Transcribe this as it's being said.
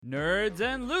Nerds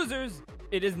and losers,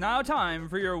 it is now time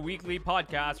for your weekly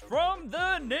podcast from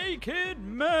the Naked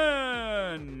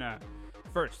Man.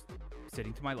 First,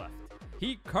 sitting to my left,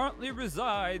 he currently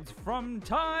resides from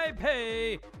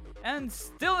Taipei and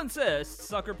still insists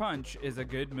Sucker Punch is a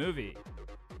good movie.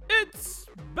 It's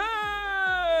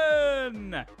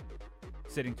Ben!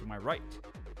 Sitting to my right,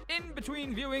 in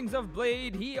between viewings of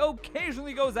Blade, he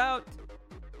occasionally goes out.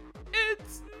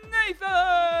 It's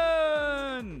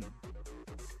Nathan!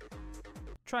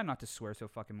 Try not to swear so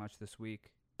fucking much this week.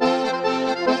 I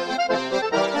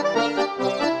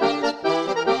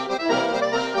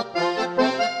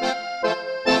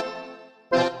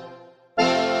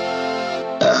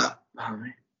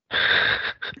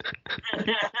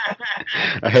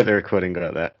hope the recording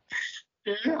got that.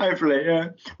 Yeah, hopefully, yeah.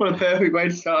 What a perfect way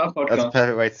to start our podcast. That's a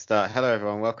perfect way to start. Hello,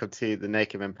 everyone. Welcome to the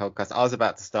Naked Men podcast. I was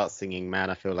about to start singing Man,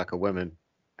 I Feel Like a Woman,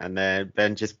 and then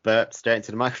Ben just burped straight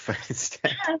into the microphone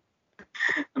instead.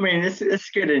 I mean, it's a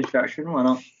good introduction. Why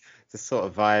not? It's the sort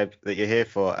of vibe that you're here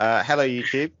for. Hello,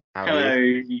 YouTube. Hello,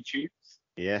 YouTube.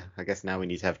 Yeah, I guess now we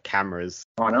need to have cameras.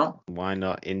 Why not? Why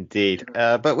not, indeed.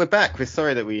 But we're back. We're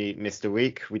sorry that we missed a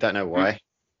week. We don't know why.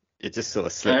 It just sort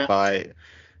of slipped by.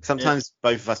 Sometimes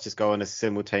both of us just go on a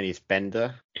simultaneous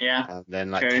bender. Yeah. And then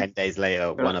like 10 days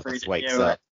later, one of us wakes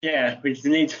up. Yeah, we just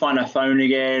need to find our phone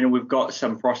again. We've got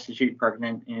some prostitute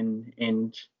pregnant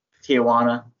in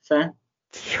Tijuana. So.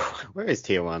 Where is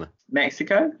Tijuana?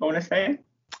 Mexico, I want to say.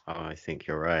 Oh, I think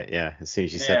you're right. Yeah, as soon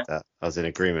as you said that, I was in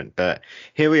agreement. But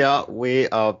here we are. We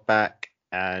are back,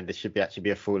 and this should actually be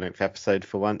a full-length episode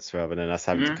for once, rather than us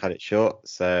having to cut it short.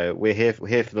 So we're here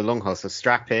for the long haul. So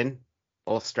strap in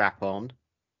or strap on.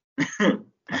 I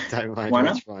don't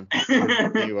mind which one.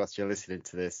 You whilst you're listening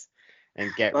to this,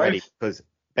 and get ready, because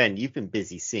Ben, you've been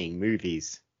busy seeing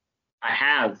movies. I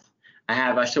have.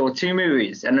 I saw 2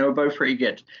 movies, and they were both pretty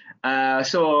good. I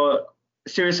saw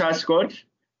Suicide Squad.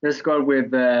 The squad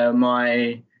with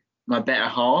my better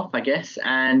half, I guess,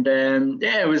 and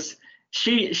it was.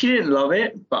 She didn't love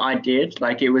it, but I did.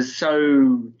 Like, it was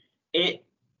so. If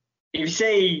you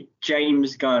say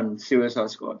James Gunn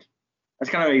Suicide Squad, that's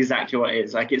kind of exactly what it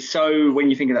is. Like, it's so, when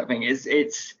you think of that thing,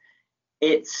 it's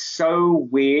so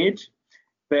weird,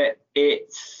 but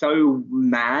it's so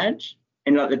mad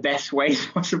in like the best ways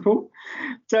possible.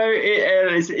 So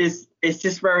it's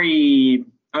just very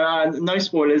no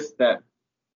spoilers, but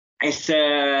it's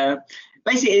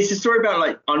basically it's a story about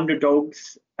like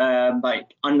underdogs,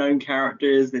 like unknown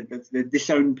characters, the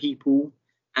disowned people,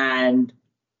 and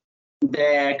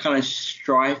their kind of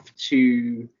strife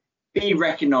to be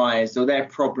recognized, or their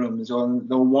problems, or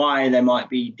why there might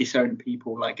be disowned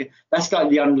people. Like, that's like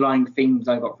the underlying themes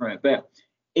I got from it. But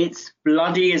it's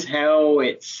bloody as hell.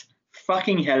 It's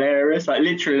fucking hilarious. Like,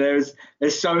 literally,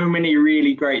 there's so many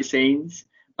really great scenes.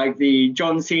 Like, the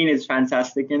John Cena is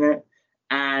fantastic in it.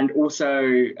 And also,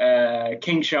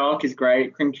 King Shark is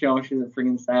great. King Shark is a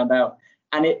friggin' standout.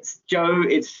 And it's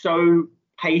so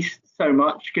paced so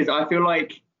much, because I feel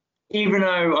like even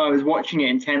though I was watching it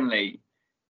intently,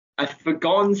 I've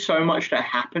forgotten so much that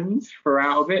happens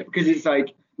throughout of it, because it's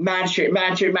like mad shit,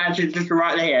 just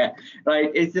right there.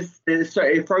 Like, it's just,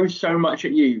 it throws so much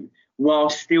at you while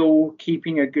still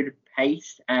keeping a good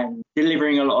pace and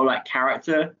delivering a lot of like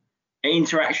character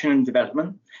interaction and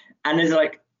development. And there's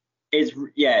like, there's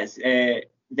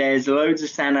loads of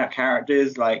standout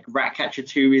characters. Like, Ratcatcher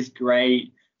 2 is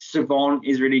great. Savant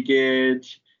is really good.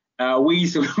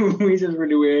 Weasel's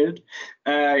really weird.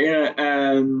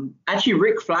 Actually,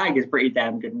 Rick Flag is pretty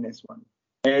damn good in this one.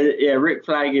 Rick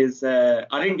Flag is. I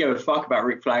didn't give a fuck about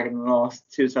Rick Flag in the last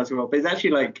Suicide Squad, but he's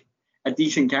actually like a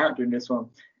decent character in this one.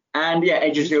 And yeah,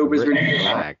 Idris Elba's really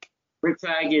good. Rick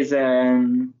Flag is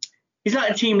he's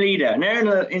like a team leader.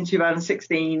 Now in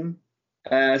 2016.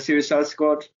 Suicide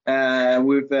Squad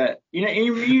with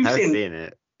you've seen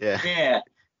it. Yeah,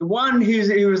 the one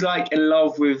who was like in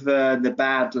love with the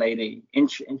bad lady,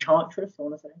 Enchantress, I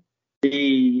want to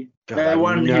say. I have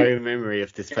no memory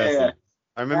of this person.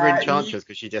 I remember Enchantress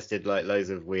because she just did like loads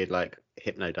of weird like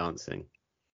hypno dancing.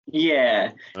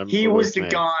 Yeah, he was the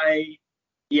guy.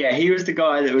 Yeah, he was the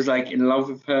guy that was like in love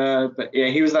with her, but yeah,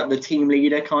 he was like the team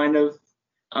leader kind of,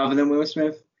 other than Will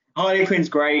Smith. Harley Quinn's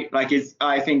great. Like,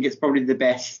 I think it's probably the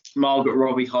best Margot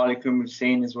Robbie Harley Quinn we've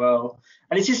seen as well.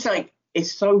 And it's just like,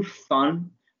 it's so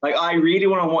fun. Like, I really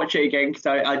want to watch it again, because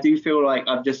I do feel like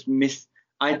I've just missed.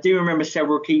 I do remember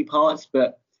several key parts,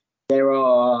 but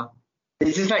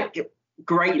there's just like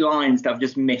great lines that I've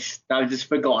just missed, that I've just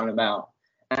forgotten about.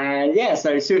 And yeah,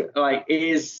 so like, it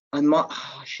is. I don't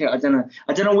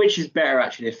know which is better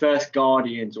actually, the first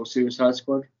Guardians or Suicide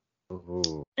Squad.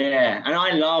 Ooh. Yeah, and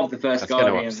I love the first Guardians.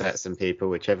 That's going to upset some people,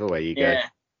 whichever way you go.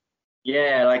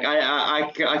 Yeah, like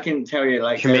I can tell you,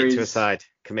 like there Commit to a is. side.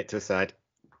 Commit to a side.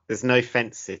 There's no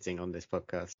fence sitting on this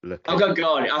podcast. Look. I've got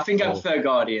Guardian. I think I prefer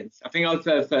Guardians. I think I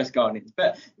prefer First Guardians,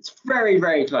 but it's very,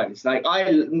 very close. Like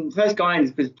First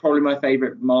Guardians was probably my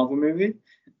favorite Marvel movie,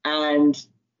 and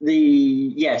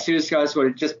Suicide Squad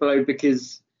is just below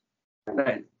because I don't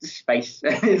know, space.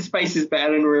 Space is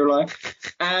better than real life,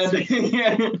 and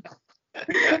yeah,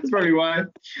 that's probably why.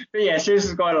 But yeah,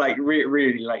 Suicide Squad, like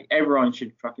really, like everyone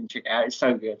should fucking check it out. It's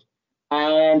so good.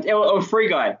 And Free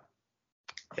Guy.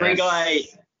 Free Guy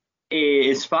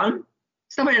is fun.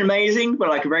 It's nothing amazing, but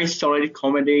like a very solid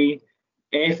comedy.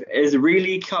 If there's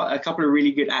a couple of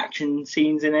really good action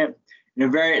scenes in it,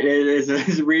 and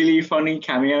there's a really funny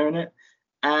cameo in it,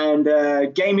 and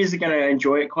gamers are going to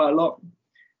enjoy it quite a lot.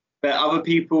 But other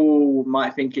people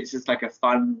might think it's just like a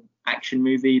fun action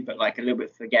movie, but like a little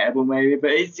bit forgettable maybe.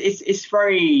 But it's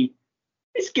good.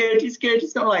 It's good.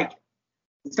 It's not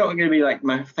going to be like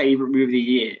my favorite movie of the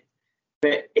year.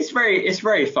 But it's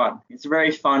very fun. It's a very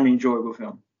fun, enjoyable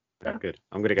film. Good.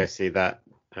 I'm going to go see that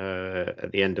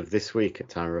at the end of this week at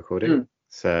time of recording.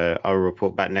 So I'll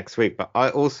report back next week. But I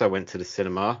also went to the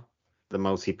cinema, the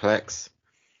multiplex.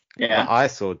 Yeah. I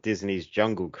saw Disney's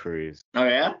Jungle Cruise. Oh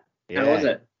yeah? How was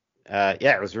it?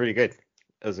 Yeah, it was really good.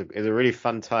 It was a really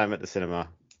fun time at the cinema.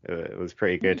 It was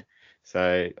pretty good.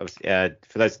 So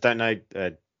for those who don't know,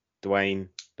 Dwayne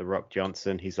The Rock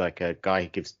Johnson, he's like a guy who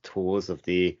gives tours of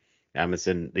the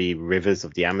Amazon, the rivers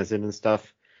of the Amazon and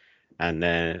stuff. And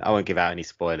then I won't give out any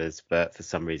spoilers, but for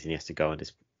some reason he has to go on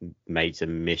this major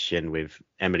mission with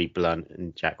Emily Blunt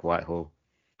and Jack Whitehall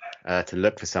to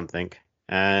look for something.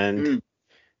 And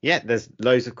yeah, there's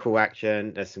loads of cool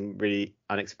action. There's some really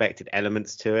unexpected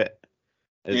elements to it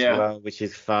as well, which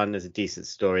is fun. There's a decent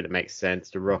story that makes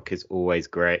sense. The Rock is always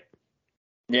great.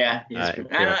 Yeah,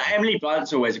 and Emily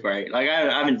Blunt's always great. Like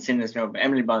I haven't seen this film, but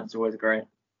Emily Blunt's always great.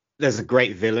 There's a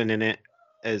great villain in it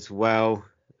as well.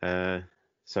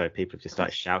 Sorry, people have just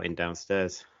started shouting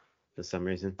downstairs for some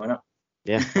reason. Why not?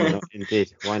 Yeah, why not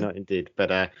indeed? Why not indeed?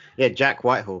 But Jack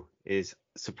Whitehall is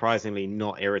surprisingly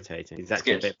not irritating. He's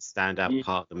actually a bit of a standout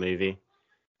part of the movie.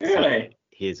 Really? So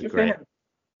he is a great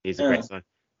sign.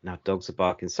 Now dogs are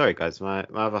barking. Sorry guys, my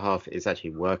other half is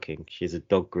actually working. She's a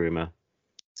dog groomer.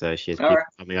 So she has people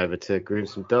coming over to groom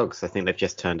some dogs. I think they've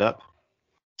just turned up.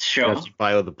 Sure.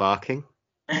 By all the barking.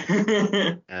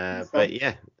 But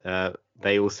yeah,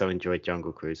 they also enjoyed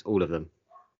Jungle Cruise, all of them.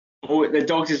 Oh, the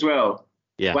dogs as well.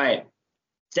 Yeah. Wait,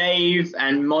 Dave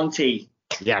and Monty.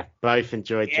 Yeah, both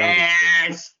enjoyed Jungle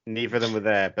Cruise. Neither of them were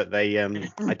there, but they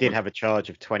I did have a charge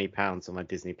of £20 on my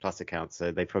Disney Plus account,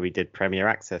 so they probably did Premier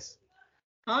Access.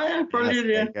 Oh yeah, probably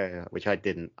did. Yeah. Which I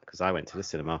didn't because I went to the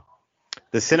cinema.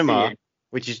 The cinema,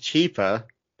 which is cheaper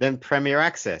than Premier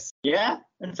Access. Yeah,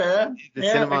 and so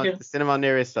the cinema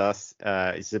nearest us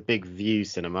is a Big View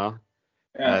cinema.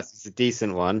 Yeah. It's a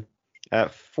decent one.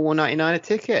 $4.99 a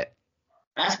ticket.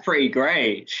 That's pretty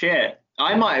great. Shit,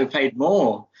 I might have paid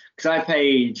more because I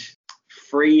paid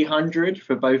 $300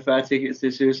 for both our tickets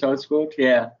to Suicide Squad.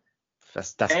 Yeah.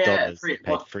 That's dollars. I paid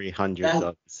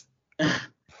 $300.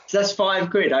 So that's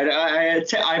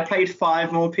 £5. I paid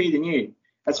 5 more P than you.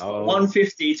 That's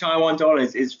 $150 Taiwan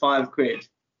dollars is £5.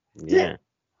 Yeah.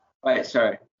 Wait,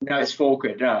 sorry. No, it's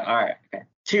 £4. No, all right. Okay.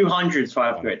 200 is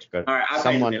 £5. All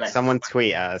right. Someone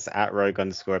tweet us at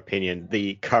Rogue_opinion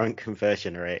the current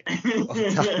conversion rate of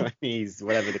Taiwanese,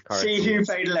 whatever the currency. See who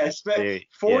paid less. But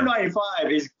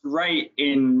 $4.95 is great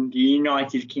in the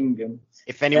United Kingdom.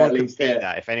 If anyone can beat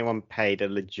that, if anyone paid a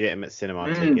legitimate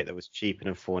cinema ticket that was cheaper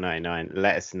than $4.99,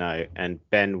 let us know, and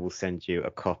Ben will send you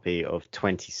a copy of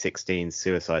 2016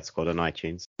 Suicide Squad on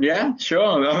iTunes. Yeah,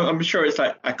 sure. I'm sure it's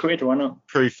like £1. Why not?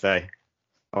 Proof though.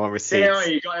 I want receipts. Yeah,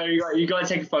 you got to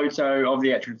take a photo of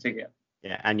the actual ticket.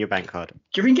 Yeah, and your bank card.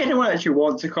 Do you think anyone actually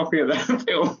wants a copy of that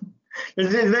film?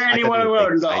 Is there anyone in the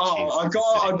world who's like, I've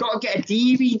got to get a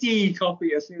DVD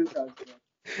copy of Suicide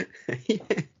Squad? Yeah.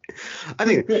 I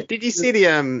think. Did you see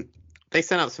they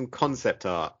sent out some concept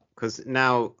art? Because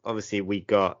now, obviously, we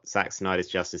got Zack Snyder's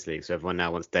Justice League, so everyone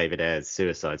now wants David Ayer's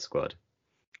Suicide Squad.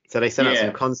 So they sent out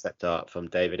some concept art from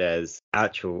David Ayer's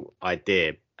actual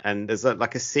idea. And there's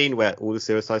like a scene where all the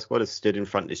Suicide Squad have stood in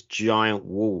front of this giant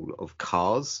wall of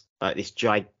cars, like this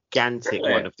gigantic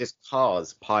one of just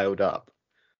cars piled up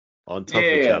on top of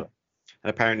each other. And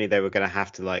apparently they were going to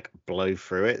have to like blow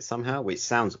through it somehow, which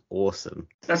sounds awesome.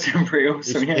 That sounds pretty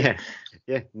awesome, yeah.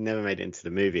 Never made it into the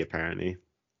movie apparently.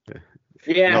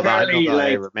 Yeah, not that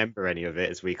I remember any of it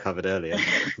as we covered earlier.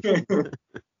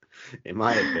 It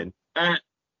might have been. I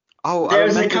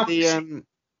remember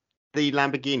the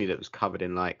Lamborghini that was covered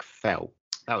in like felt.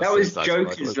 That was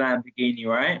Joker's Lamborghini,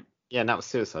 right? Yeah, and that was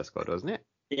Suicide Squad, wasn't it?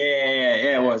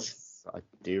 Yeah, it was. I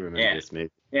do remember this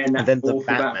movie. Yeah, and And then the awful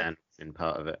Batman was in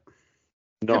part of it.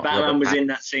 The Not Batman Robert was in Pattinson,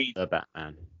 that scene. The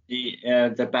Batman.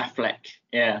 The Batfleck.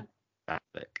 Yeah.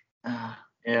 Batfleck.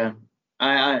 Yeah.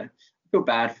 I feel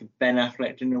bad for Ben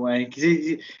Affleck in a way because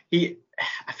he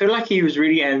I feel like he was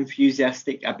really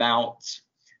enthusiastic about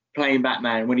playing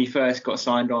Batman when he first got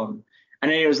signed on,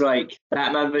 and then it was like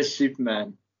Batman vs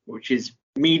Superman, which is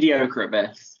mediocre at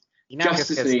best. He now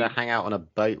just gets to hang out on a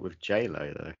boat with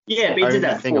J-Lo though. Yeah, but he did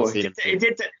that before. He did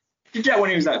that when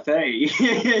he was like 30.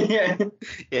 Yeah,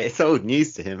 it's old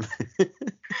news to him.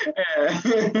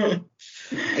 Yeah.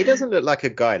 He doesn't look like a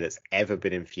guy that's ever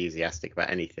been enthusiastic about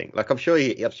anything. Like I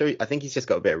think he's just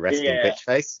got a bit of resting bitch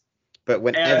face. But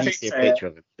whenever you see a picture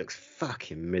of him, he looks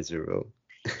fucking miserable.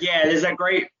 Yeah, there's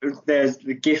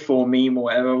the GIF or meme or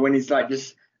whatever when he's like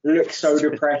just looks so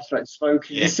depressed, like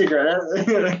smoking a cigarette.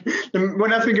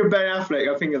 When I think of Ben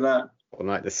Affleck, I think of that. Or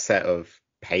like the set of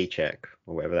Paycheck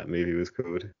or whatever that movie was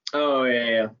called. Oh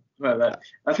yeah. Like that.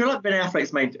 I feel like Ben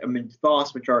Affleck's made a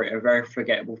vast majority of very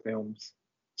forgettable films.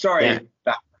 Sorry. Yeah.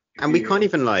 And we can't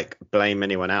even like blame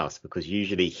anyone else because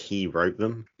usually he wrote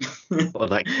them, or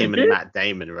like him and Matt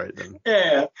Damon wrote them.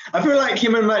 Yeah, I feel like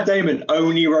him and Matt Damon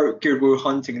only wrote Good Will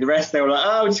Hunting. The rest they were like,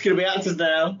 oh, we're just gonna be actors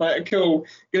now. Like, cool.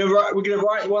 We're gonna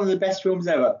write one of the best films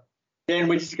ever. Then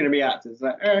we're just gonna be actors.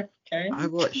 Like, okay. I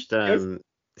watched. This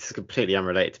is completely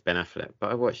unrelated to Ben Affleck,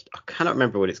 but I cannot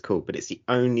remember what it's called, but it's the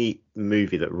only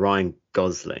movie that Ryan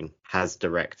Gosling has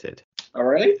directed. Oh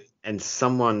really? And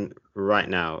someone right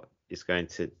now is going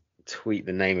to tweet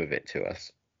the name of it to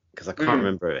us because I can't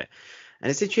remember it.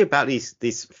 And it's literally about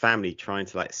this family trying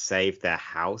to like save their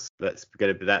house. That's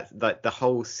going to be like the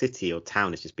whole city or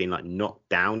town is just being like knocked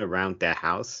down around their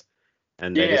house,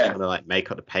 and they're just trying to like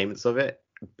make up the payments of it.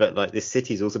 But like this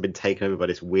city's also been taken over by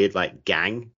this weird like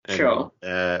gang. And,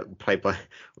 played by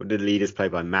the leader's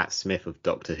played by Matt Smith of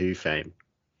Doctor Who fame.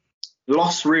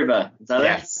 Lost River. Is that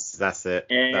yes, that's it.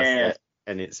 Yeah. That's it.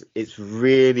 And it's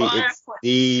really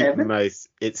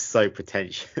it's so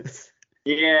pretentious.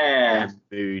 Yeah. And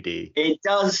moody. It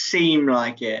does seem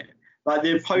like it. Like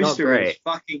the poster is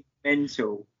fucking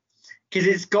mental. Because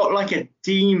it's got like a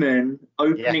demon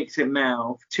opening its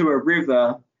mouth to a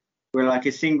river where like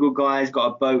a single guy's got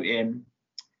a boat in.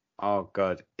 Oh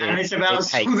god. And it's about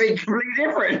something completely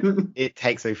different. It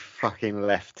takes a fucking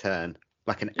left turn.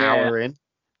 Like an hour in.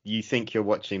 You think you're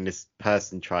watching this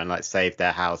person try and like save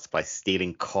their house by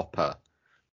stealing copper.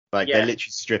 Like they're literally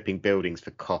stripping buildings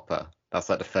for copper. That's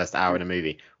like the first hour in the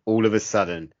movie. All of a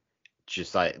sudden,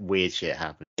 just like weird shit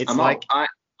happens.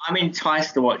 I'm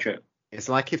enticed to watch it. It's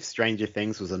like if Stranger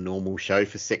Things was a normal show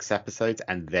for 6 episodes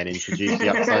and then introduced the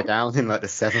Upside Down in like the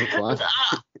 7th one.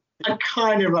 I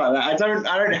kind of like that. I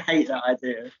don't hate that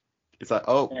idea. It's like,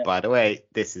 by the way,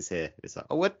 this is here. It's like,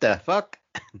 oh, what the fuck?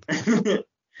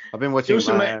 I've been watching.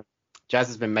 Jazz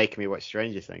has been making me watch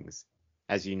Stranger Things,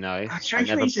 as you know.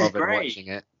 Stranger Things is great. Watching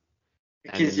it.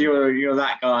 Because you're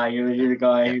that guy. You're the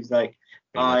guy who's like,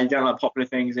 you don't like popular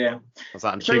things, yeah. I was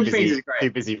like, I'm too busy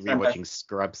rewatching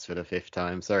Scrubs for the 5th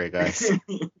time. Sorry, guys.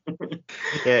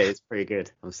 Yeah, it's pretty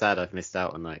good. I'm sad I've missed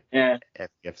out on like every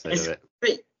episode of it.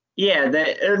 But yeah,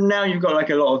 now you've got like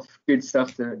a lot of good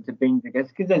stuff to binge, I guess,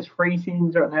 because there's 3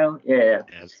 seasons right now. Yeah,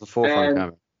 it's the 4th one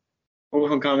coming. 4th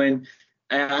one coming.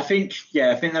 I think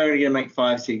they're only going to make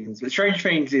 5 seasons. But Stranger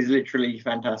Things is literally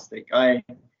fantastic. That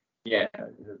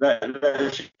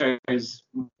show is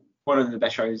one of the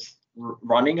best shows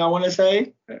running, I want to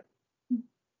say.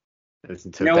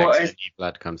 Until Dexter New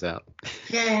Blood comes out.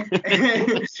 Yeah.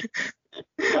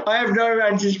 I have no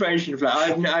anticipation for that. I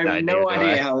have no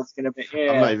idea how it's going to be.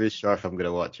 Yeah. I'm not even sure if I'm going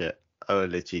to watch it. I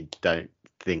literally don't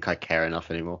think I care enough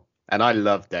anymore. And I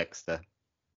love Dexter.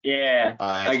 Yeah,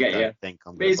 I get you.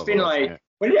 But it's been like,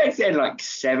 when did it end? Like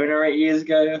 7 or 8 years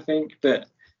ago, I think. But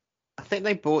I think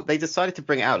they decided to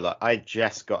bring it out. Like I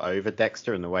just got over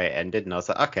Dexter and the way it ended, and I was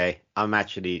like, okay, I'm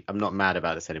not mad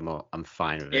about this anymore. I'm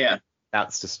fine with it. Yeah,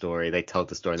 that's the story. They told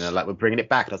the story, and they're like, we're bringing it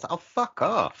back. And I was like, oh, fuck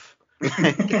off.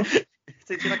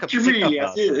 Just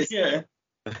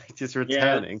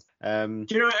returning. Yeah. Do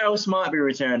you know what else might be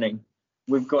returning?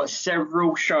 We've got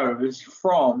several shows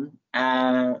from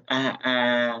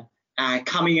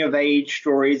coming of age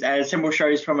stories, several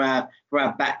shows from our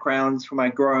backgrounds, from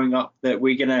our growing up that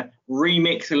we're gonna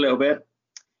remix a little bit,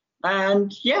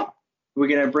 and we're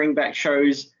gonna bring back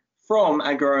shows from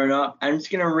our growing up and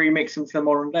just gonna remix them to the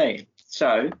modern day.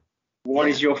 So, what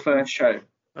is your first show?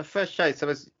 My first show, so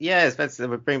we're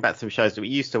bringing back some shows that we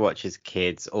used to watch as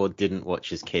kids or didn't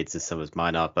watch as kids, as some of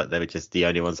mine are, but they were just the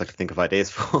only ones I could think of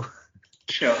ideas for.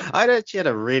 Sure. I actually had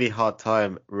a really hard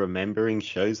time remembering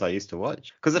shows I used to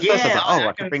watch. Because at first I was like,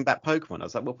 I can bring back Pokemon. I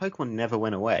was like, well, Pokemon never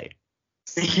went away.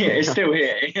 Yeah, it's still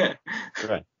here. Yeah.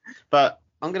 Right. But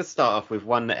I'm going to start off with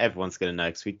one that everyone's going to know,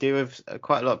 because we do have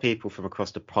quite a lot of people from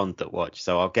across the pond that watch.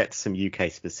 So I'll get to some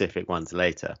UK specific ones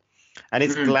later. And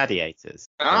it's Gladiators.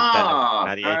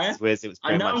 Gladiators was. It was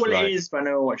I know what it is, but I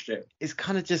never watched it. It's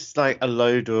kind of just like a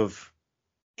load of.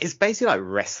 It's basically like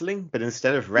wrestling, but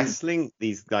instead of wrestling,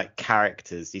 these like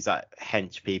characters, these like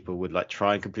hench people would like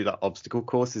try and complete like obstacle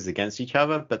courses against each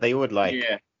other, but they all had like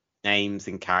names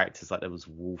and characters, like there was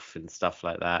Wolf and stuff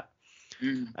like that.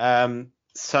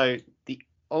 So the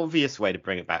obvious way to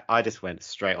bring it back, I just went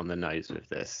straight on the nose with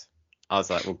this. I was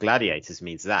like, well, Gladiators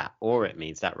means that, or it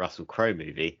means that Russell Crowe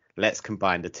movie. Let's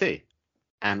combine the two,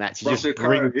 and actually just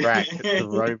bring back the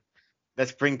Rome.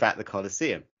 Let's bring back the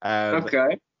Colosseum.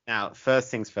 Okay. Now,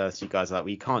 first things first, you guys are like, well,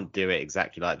 you can't do it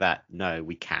exactly like that. No,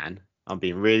 we can. I'm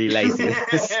being really lazy.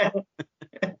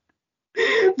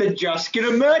 They're just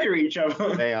gonna murder each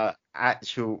other. They are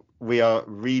we are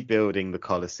rebuilding the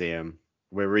Colosseum.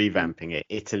 We're revamping it.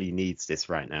 Italy needs this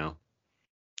right now.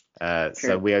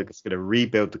 So we are just going to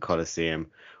rebuild the Colosseum.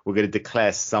 We're going to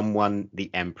declare someone the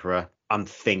emperor. I'm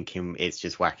thinking it's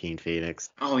just Joaquin Phoenix.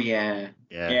 Oh, yeah.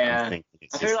 Yeah.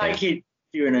 I feel like he'd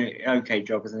do an okay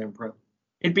job as an emperor.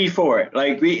 He'd be for it.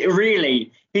 Like,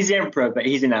 he's the emperor, but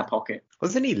he's in our pocket.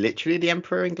 Wasn't he literally the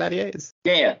emperor in Gladiators?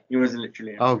 Yeah, he was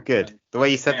literally. Oh, good. The way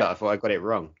you said that, I thought I got it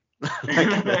wrong. So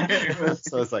I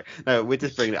was like, no, we're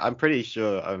just bringing it. I'm pretty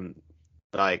sure, you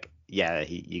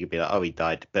could be like, oh, he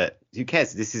died, but who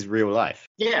cares? This is real life.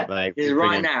 Yeah, like, it's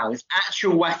right now. It's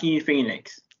actual Joaquin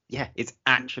Phoenix. Yeah, it's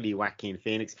actually Joaquin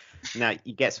Phoenix. Now,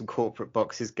 you get some corporate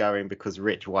boxes going because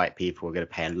rich white people are going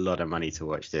to pay a lot of money to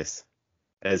watch this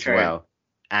as well.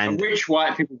 And rich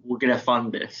white people were going to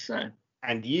fund this. So.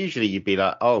 And usually you'd be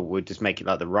like, oh, we'll just make it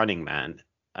like The Running Man,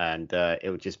 and it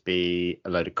would just be a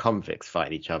load of convicts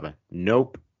fighting each other.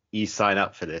 Nope, you sign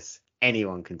up for this.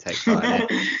 Anyone can take part in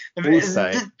it.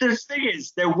 Also, the thing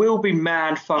is, there will be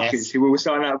mad fuckers who will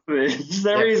sign up for this.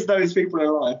 There is those people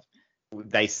in life.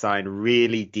 They sign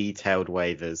really detailed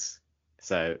waivers.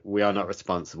 So we are not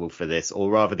responsible for this, or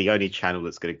rather the only channel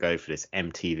that's going to go for this,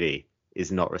 MTV,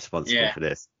 is not responsible for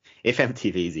this. If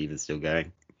MTV is even still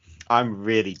going. I'm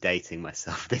really dating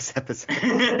myself this episode.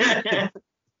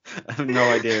 I have no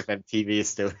idea if MTV is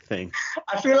still a thing.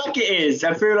 I feel like it is.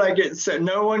 I feel like it's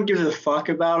no one gives a fuck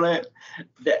about it.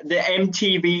 The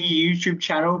MTV YouTube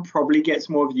channel probably gets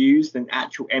more views than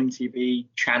actual MTV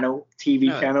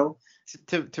TV channel.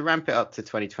 To ramp it up to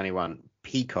 2021,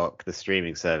 Peacock, the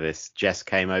streaming service, just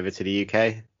came over to the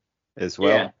UK as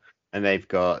well. Yeah. And they've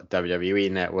got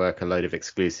WWE Network, a load of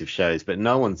exclusive shows, but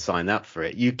no one signed up for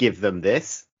it. You give them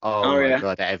this. Oh my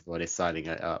God, everyone is signing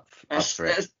it up for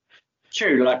it. That's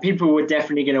true. Like, people were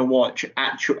definitely going to watch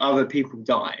actual other people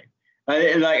die.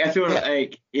 I feel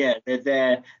like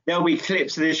there'll be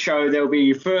clips of this show. There'll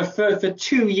be for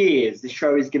 2 years, the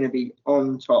show is going to be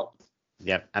on top.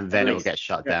 Yep, and then it will get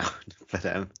shut down for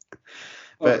them.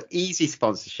 But easy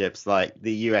sponsorships, like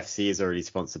the UFC is already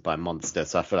sponsored by Monster,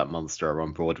 so I feel like Monster are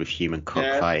on board with human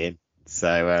cockfighting.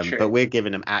 So, but we're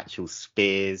giving them actual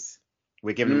spears.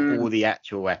 We're giving them all the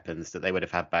actual weapons that they would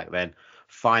have had back then.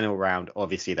 Final round,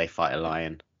 obviously they fight a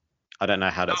lion. I don't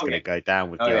know how that's going to go down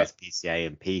with USPCA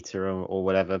and Peter or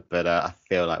whatever, but I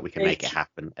feel like we can make it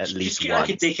happen at least once.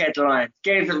 Just get like a dickhead lion.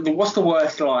 What's the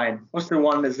worst lion? What's the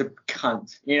one that's a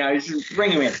cunt? You know, just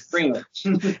bring him in.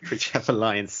 Whichever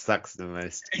lion sucks the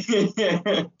most.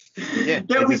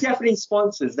 There'll be definitely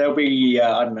sponsors. There'll be,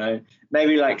 I don't know,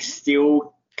 maybe like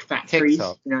steel factories.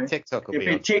 TikTok. You know. TikTok will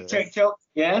be TikTok,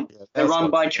 yeah. They're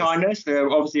run by China, so they're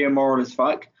obviously immoral as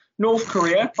fuck. North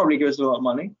Korea probably gives us a lot of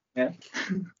money. Yeah.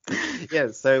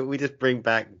 So we just bring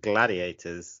back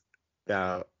Gladiators.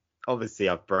 Now, obviously,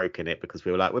 I've broken it because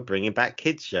we were like, we're bringing back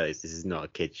kids shows. This is not a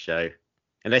kids show,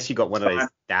 unless you got one of those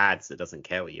dads that doesn't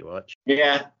care what you watch.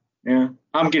 Yeah. I'm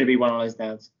gonna be one of those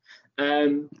dads.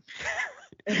 That's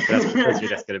because you're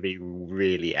just gonna be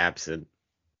really absent.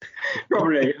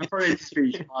 Probably. I'll probably just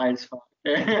be shy as fuck.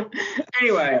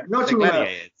 Anyway,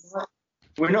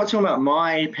 we're not talking about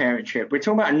my parentship. We're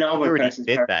talking about another person's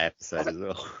parentship. That episode as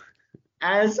well.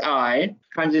 As I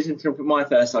transition to my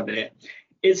first idea,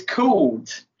 it's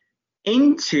called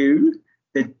Into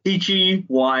the Digi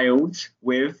Wild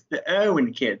with the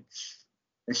Irwin kids.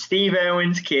 The Steve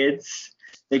Irwin's kids.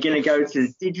 They're going to go to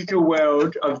the digital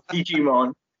world of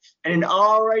Digimon. And an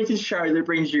R-rated show that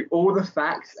brings you all the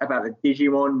facts about the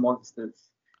Digimon monsters.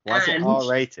 Why is it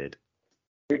R-rated?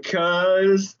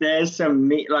 Because there's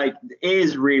some, like, it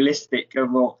is realistic of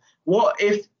what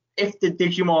if if the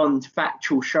Digimon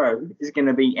factual show is going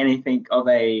to be anything of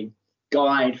a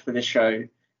guide for the show,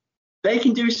 they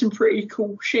can do some pretty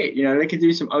cool shit. You know, they can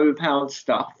do some overpowered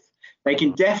stuff. They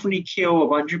can definitely kill a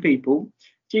bunch of people.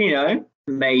 So, you know,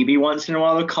 maybe once in a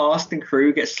while the cast and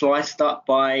crew get sliced up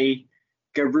by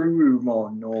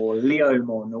Garurumon or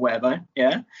Leomon or whatever.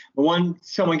 Yeah. But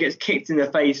someone gets kicked in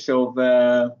the face of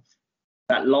that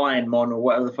Lionmon or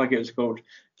whatever the fuck it was called.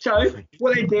 So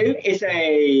what they do is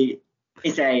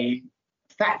a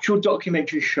factual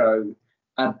documentary show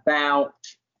about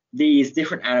these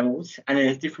different animals and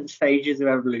there's different stages of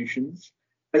evolutions,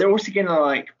 but they're also going to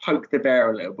like poke the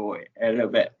bear a little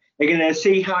bit. They're going to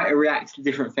see how it reacts to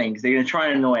different things. They're going to try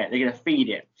and annoy it. They're going to feed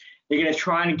it. They're going to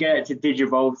try and get it to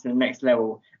digivolve to the next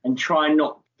level and try and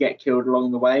not get killed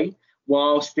along the way,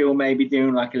 while still maybe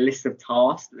doing like a list of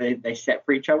tasks that they set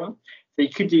for each other. So you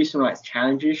could do some like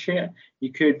challenges shit.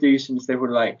 You could do some stuff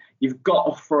with like, you've got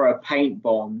to throw a paint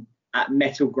bomb at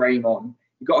Metal Greymon.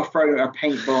 You've got to throw a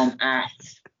paint bomb at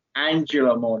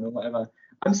Angelamon or whatever.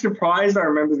 I'm surprised I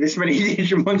remember this many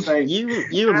Digimon names.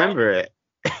 You remember it.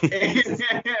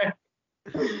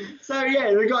 So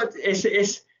yeah, we got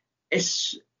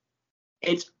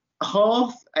it's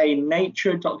half a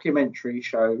nature documentary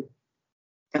show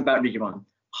about Digimon,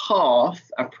 half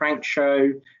a prank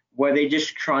show where they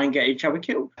just try and get each other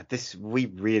killed. We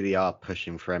really are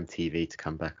pushing for MTV to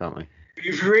come back, aren't we?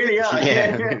 We really are.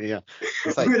 Yeah, really are.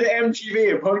 It's like, with the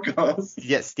MTV and podcast. You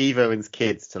get Steve Owen's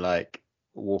kids to like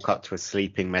walk up to a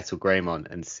sleeping Metal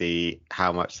Greymon and see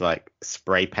how much like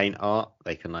spray paint art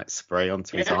they can like spray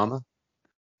onto his armor.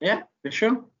 Yeah, for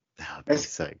sure. That'd be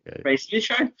so good. Basically a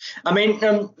show. I mean,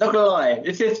 not gonna lie,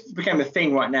 if this became a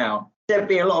thing right now, there'd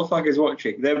be a lot of fuckers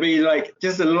watching. There'd be like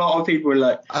just a lot of people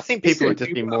like. I think people would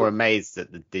just be more amazed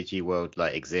that the Digi world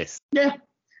like exists. Yeah,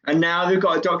 and now they've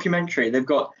got a documentary. They've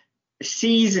got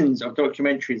seasons of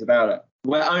documentaries about it,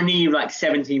 where only like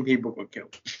 17 people got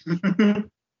killed.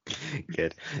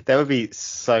 Good. There would be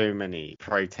so many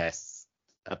protests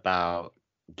about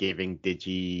giving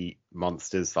Digi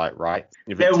monsters like rights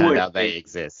if it turned out they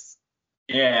exist.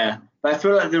 Yeah, but I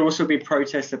feel like there'll also be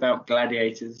protests about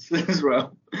gladiators as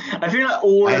well. I feel like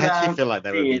all of that. I actually feel like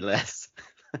there would be less.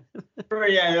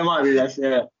 Yeah, there might be less.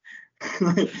 Yeah.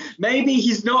 Maybe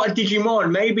he's not a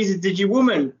Digimon. Maybe he's a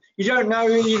Digiwoman. You don't know.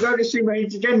 You don't assume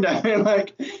he's a gender.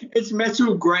 Like it's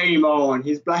Metal Greymon.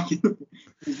 He's black.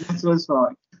 He's metal as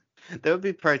fuck. There would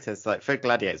be protests like for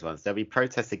gladiators ones. There'll be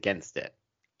protests against it,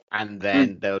 and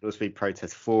then there would also be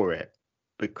protests for it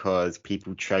because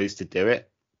people chose to do it.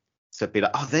 So it'd be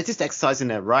like, oh, they're just exercising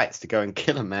their rights to go and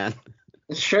kill a man.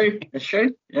 It's true. It's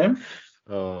true. Yeah.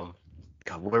 Oh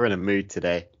God, we're in a mood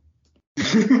today.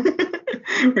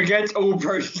 We're against all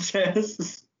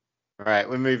protests. All right,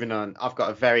 we're moving on. I've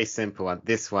got a very simple one.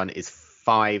 This one is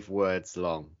 5 words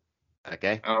long.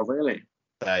 Okay. Oh, really?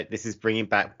 So this is bringing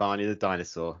back Barney the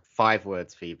dinosaur. 5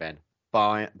 words for you, Ben.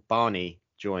 Barney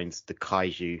joins the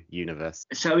Kaiju universe.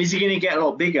 So is he going to get a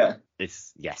lot bigger?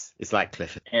 It's like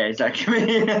Clifford. Yeah,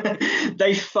 exactly.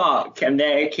 They fuck and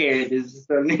their kid is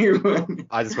the new one.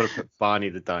 I just want to put Barney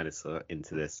the dinosaur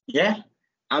into this. Yeah.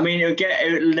 I mean,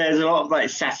 there's a lot of like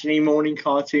Saturday morning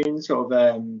cartoons sort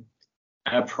of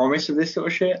a promise of this sort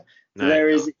of shit. No,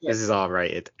 this is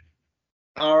R-rated.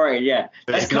 All right, yeah.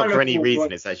 But it's not for any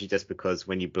reason. It's actually just because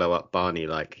when you blow up Barney,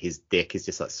 like his dick is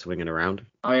just like swinging around.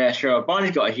 Oh yeah, sure.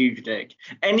 Barney's got a huge dick.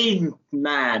 Any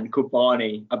man called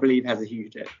Barney, I believe, has a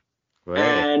huge dick. Right.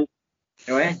 And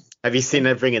anyway, have you seen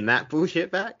her bringing that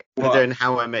bullshit back? What? They're doing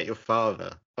How I Met Your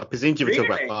Father. I presumed you were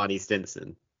talking about Barney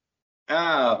Stinson.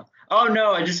 Oh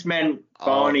no, I just meant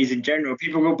Barneys in general.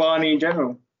 People call Barney in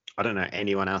general. I don't know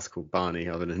anyone else called Barney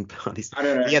other than Barney. I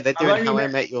don't know. Yeah, they're doing How I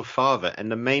Met Your Father,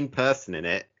 and the main person in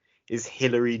it is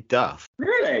Hilary Duff.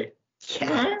 Really?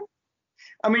 Yeah.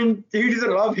 I mean, who doesn't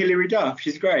love Hilary Duff?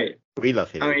 She's great. We love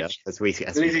Hilary Duff. Lizzie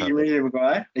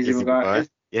McGuire. Lizzie McGuire.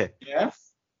 Yeah. Yeah.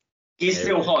 He's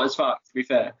still hot as fuck, to be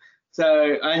fair.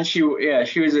 So, and she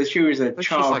was a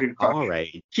childhood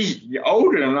crush. She's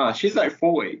older than us. She's like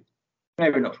 40.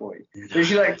 Maybe not 40. No. But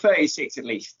she's like 36 at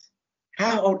least.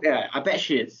 How old? Yeah, I bet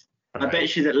she is. Right. I bet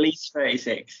she's at least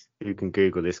 36. You can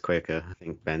Google this quicker. I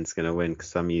think Ben's going to win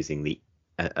because I'm using the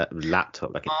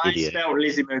laptop like an idiot. I spelled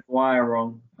Lizzie McGuire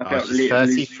wrong. She's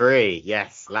 33.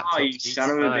 Yes. Laptop. Oh, you son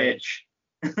of a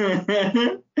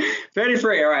bitch.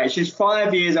 33. All right. She's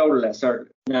 5 years older than us. Sorry.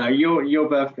 No, your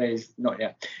birthday is not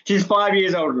yet. She's 5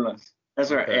 years older than us.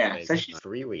 That's right. Yeah. So she's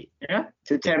 3 weeks. Yeah.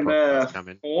 September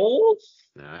 4th.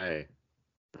 No.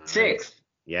 6th.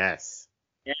 Yes.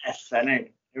 Yes, I know.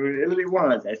 It'll be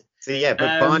one of those. So yeah,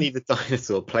 but Barney the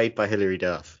dinosaur, played by Hilary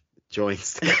Duff,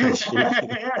 joins the kaiju.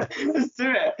 Yeah, let's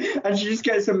do it. And she just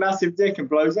gets a massive dick and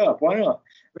blows up. Why not?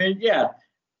 I mean, yeah.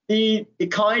 The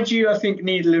kaiju, I think,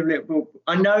 need a little bit more.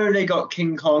 I know they got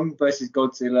King Kong versus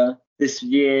Godzilla this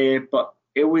year, but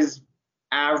it was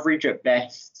average at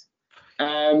best.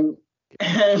 And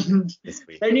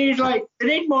they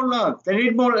need more love. They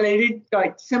need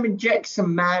inject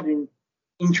some mad and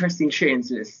interesting shit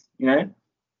into this, you know?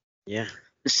 Yeah.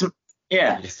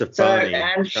 Yeah. Just a So Barney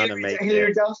and trying to make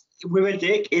Hilary it. Duff with a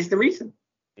dick is the reason.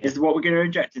 Is what we're going to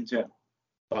inject into it.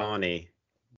 Barney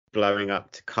blowing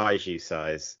up to kaiju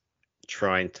size,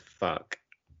 trying to fuck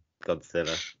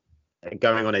Godzilla.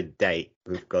 Going on a date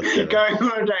with Godzilla. Going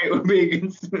on a date would be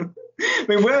against. I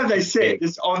mean, where they sit,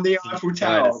 just on the Eiffel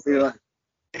Tower. Be like,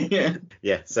 yeah.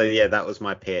 Yeah. So yeah, that was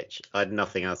my pitch. I had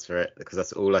nothing else for it because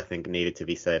that's all I think needed to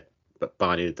be said. But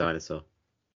Barney the dinosaur.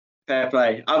 Fair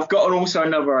play. I've got also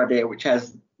another idea, which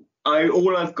has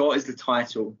all I've got is the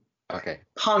title. Okay.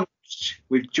 Punked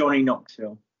with Johnny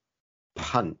Knoxville.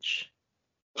 Punch.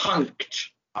 Punked.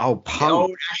 Oh,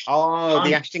 Punk.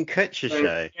 The Ashton Kutcher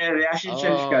show. Yeah, the Ashton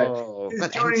Kutcher show. Oh, It's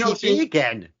but Johnny MTV Knoxville.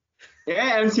 again.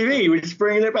 Yeah, MTV, we're just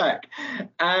bringing it back.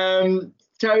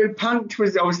 So Punked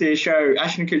was obviously a show.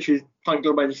 Ashton Kutcher punked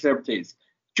a bunch of celebrities.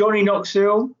 Johnny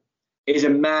Knoxville is a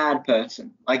mad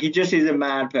person. Like, he just is a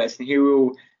mad person. He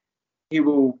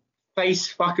will face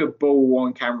fuck a bull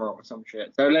on camera or some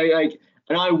shit. So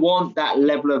and I want that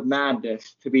level of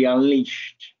madness to be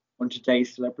unleashed on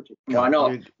today's celebrity. Why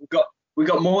not? We've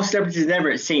got more celebrities than ever,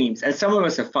 it seems, and some of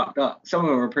us are fucked up. Some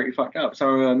of them are pretty fucked up. Some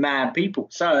of them are mad people.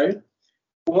 So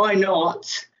why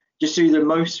not just do the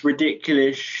most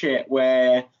ridiculous shit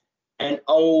where an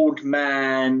old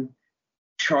man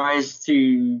tries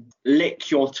to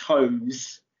lick your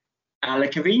toes at a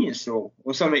convenience store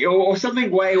or something, or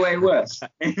something way, way worse.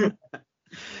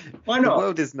 Why not? The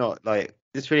world is not like,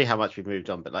 it's really how much we've moved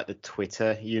on, but like the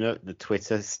Twitter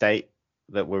state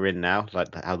that we're in now,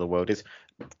 like how the world is,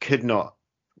 could not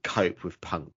cope with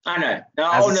punk. I know.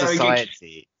 As a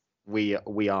society,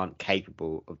 we aren't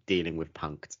capable of dealing with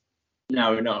punked.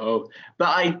 No.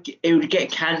 But it would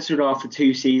get cancelled after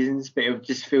 2 seasons, but it would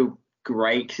just feel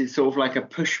great because it's sort of like a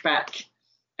pushback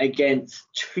against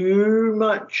too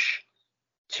much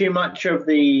of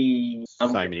the. So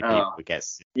many people get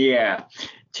sick. Yeah,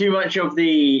 too much of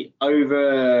the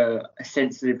over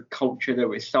sensitive culture that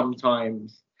we're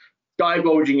sometimes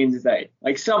divulging in today.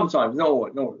 Like sometimes, not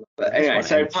all. But anyway,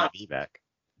 so MTV back.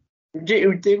 They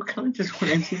kind of just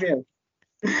want MTV.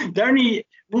 The only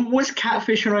was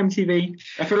Catfish on MTV.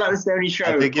 I feel like it was the only show.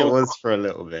 I think it was for a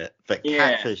little bit, but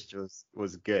Yeah. Catfish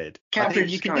was good. Catfish I think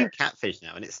you is can great. do Catfish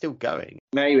now, and it's still going.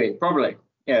 Maybe, probably,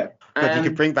 yeah. But you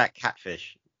could bring back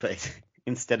Catfish, but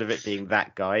instead of it being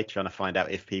that guy trying to find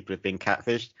out if people have been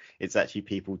catfished, it's actually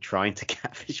people trying to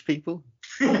catfish people.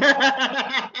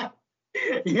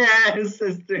 Yes,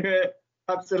 let's do it.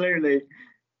 Absolutely.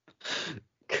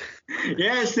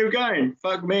 Yeah, it's still going.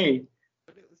 Fuck me.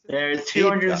 There's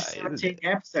 217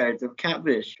 episodes of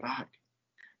Catfish. Fuck.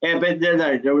 Yeah, but no,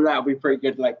 that'll be pretty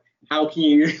good. Like, how can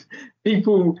you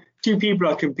two people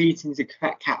are competing to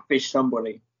catfish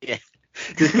somebody? Yeah.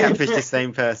 Just catfish the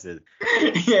same person.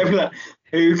 Yeah, but like,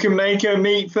 who can make her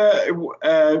meet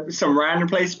for some random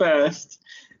place first?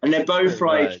 And they're both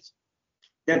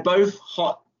they're both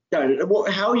hot. No,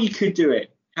 how you could do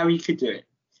it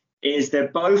is they're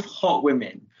both hot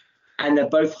women, and they're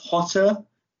both hotter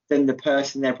than the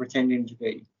person they're pretending to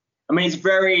be. I mean, it's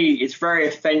very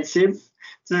offensive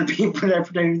to the people they're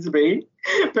pretending to be,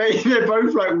 but they're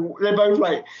both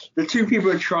like the two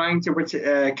people are trying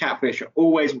to catfish are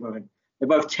always women. They're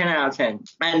both 10 out of 10,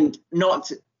 and not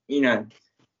to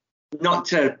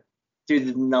do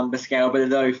the number scale, but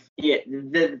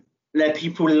they're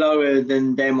people lower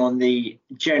than them on the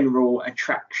general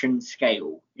attraction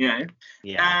scale, you know.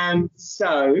 Yeah. And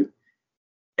so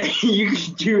you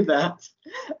can do that,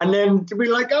 and then to be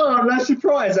like, oh, I'm not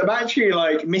surprised. I'm actually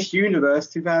like Miss Universe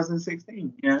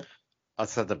 2016. Yeah.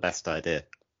 That's not the best idea.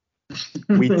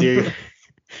 We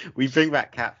bring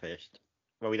back Catfish.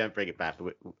 Well, we don't bring it back,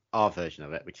 but our version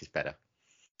of it, which is better.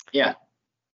 Yeah.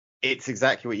 It's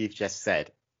exactly what you've just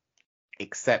said,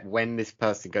 except when this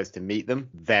person goes to meet them,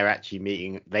 they're actually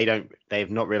meeting. They've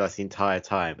not realized the entire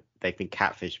time they've been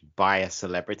catfished by a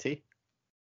celebrity.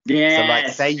 Yeah. So like,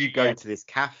 say you go to this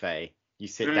cafe, you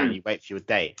sit down, you wait for your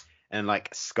date, and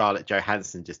like Scarlett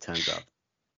Johansson just turns up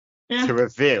to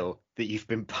reveal that you've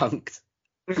been punked.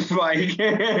 by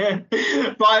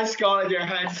Scarlett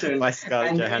Johansson.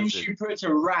 And then she puts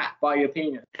a rat by your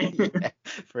penis. Yeah,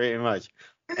 pretty much.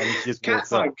 And he just Cat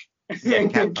walks up. punk. Yeah,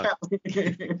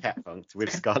 Cat Funked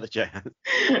with Scarlett Johansson.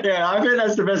 Yeah, I think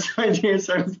that's the best idea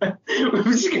so far.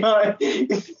 With Scarlett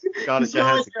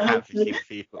Johansson catfishing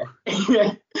people.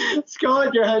 Yeah,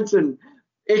 Scarlett Johansson.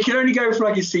 It can only go for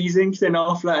like a season, because then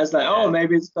after that it's like, oh,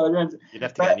 maybe it's Scarlett Johansson. You'd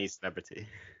have to get a new celebrity.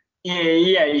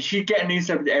 Yeah, you should get a new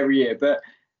celebrity every year. But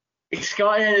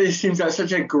Scarlett Johansson seems like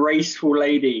such a graceful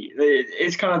lady.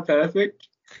 It's kind of perfect.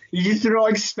 You just do not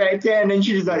expect it, and then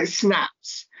she just like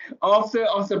snaps. After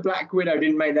Black Widow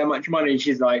didn't make that much money,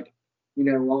 she's like, you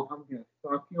know what, I'm gonna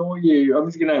fuck you. I'm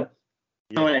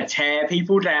gonna tear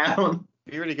people down.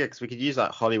 It'd be really good because we could use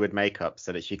like Hollywood makeup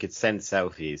so that she could send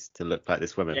selfies to look like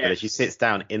this woman, but as she sits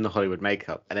down in the Hollywood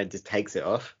makeup and then just takes it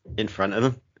off in front of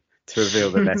them to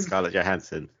reveal that they're Scarlett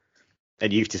Johansson,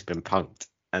 and you've just been punked,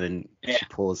 and then she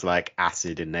pours like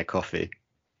acid in their coffee.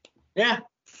 Yeah.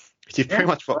 Which is pretty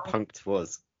much what punked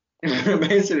was.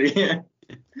 Basically, yeah.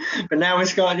 But now with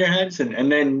Scarlett Johansson,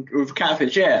 and then with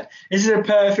Catfish, this is a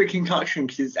perfect concoction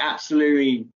because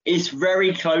it's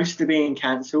very close to being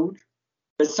cancelled,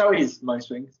 but so is most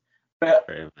things. But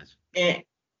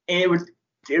it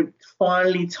would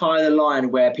finally tie the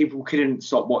line where people couldn't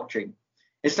stop watching.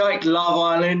 It's like Love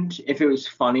Island if it was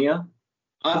funnier.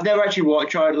 I've never actually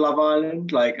tried Love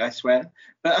Island, like I swear,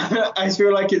 but I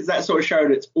feel like it's that sort of show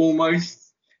that's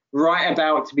almost right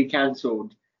about to be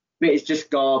cancelled. But it's just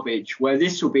garbage, where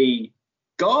this will be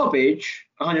garbage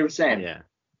 100%. Yeah.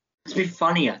 It's be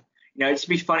funnier. It's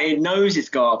be funny. It knows it's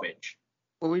garbage.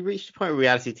 Well, we reached a point with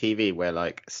reality TV where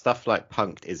like stuff like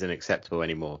punked isn't acceptable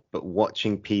anymore, but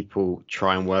watching people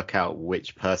try and work out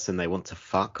which person they want to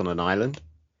fuck on an island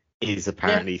is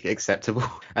apparently acceptable.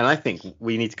 And I think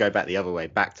we need to go back the other way,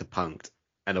 back to punked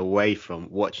and away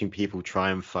from watching people try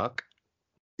and fuck.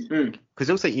 Because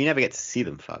also you never get to see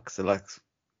them fuck. So like,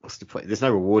 what's the point? There's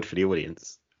no reward for the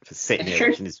audience for sitting here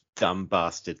watching this dumb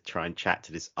bastard try and chat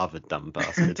to this other dumb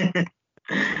bastard.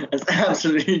 That's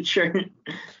absolutely true.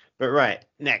 But right,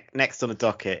 next on the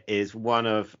docket is one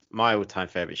of my all-time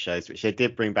favourite shows, which they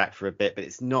did bring back for a bit, but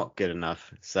it's not good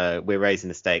enough. So we're raising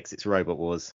the stakes. It's Robot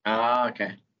Wars. Ah,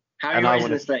 okay. How are you raising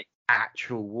the stakes?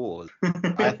 Actual wars.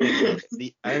 I think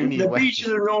the only way... beaches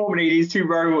of Normandy, these two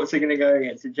robots are going to go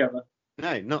against each other.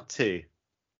 No, not two.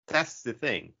 That's the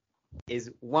thing.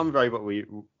 Is one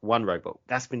robot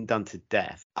that's been done to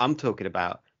death. I'm talking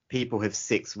about people have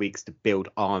 6 weeks to build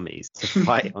armies to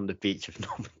fight on the beach of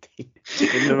Normandy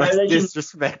in the most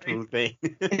disrespectful thing.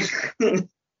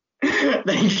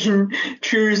 They can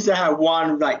choose to have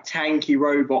one like tanky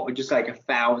robot or just like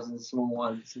 1,000 small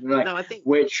ones. Like, no, I think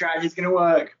which strategy is going to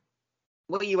work?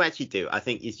 What you actually do, I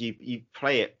think, is you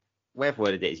play it. Whatever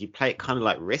word it is, you play it kind of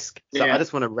like Risk. So I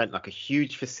just want to rent like a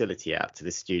huge facility out to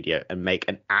the studio and make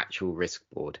an actual Risk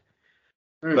board.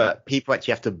 But people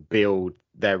actually have to build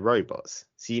their robots.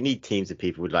 So you need teams of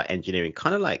people with like engineering,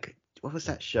 kind of like, what was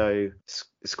that show?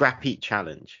 Scrap Heap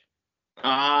Challenge.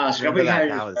 Scrap Heap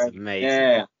Challenge. That was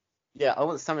amazing. Yeah, I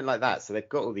want something like that. So they've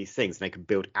got all these things and they can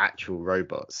build actual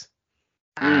robots.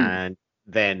 And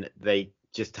then they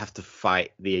just have to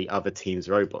fight the other team's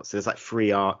robots. So there's like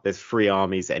there's 3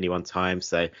 armies at any one time,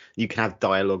 so you can have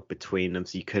dialogue between them,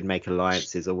 so you could make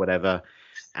alliances or whatever.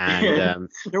 And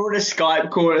they're on a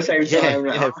Skype call at the same time.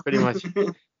 Yeah, pretty much.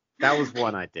 That was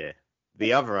one idea.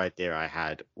 The other idea I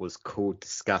had was called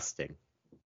Disgusting.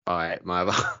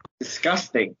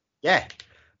 Disgusting. Yeah.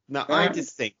 No, I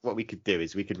just think what we could do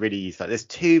is we could really use like there's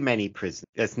too many prisons.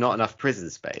 There's not enough prison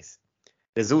space.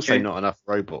 There's also not enough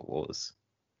robot wars.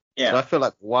 Yeah. So I feel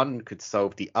like one could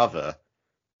solve the other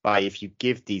by if you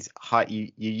give these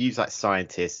you use like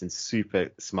scientists and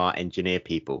super smart engineer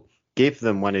people, give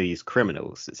them one of these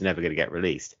criminals that's never going to get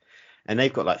released, and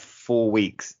they've got like 4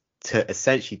 weeks to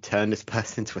essentially turn this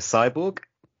person into a cyborg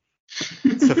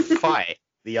to fight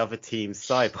the other team's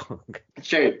cyborg.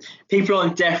 True. People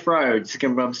on death row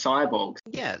can run cyborgs.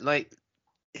 Yeah, like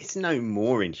it's no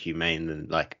more inhumane than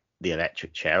like the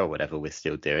electric chair or whatever we're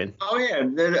still doing. Oh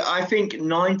yeah, I think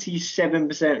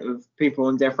 97% of people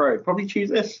on death row probably choose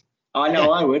this. I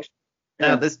know I would.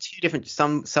 Now there's two different.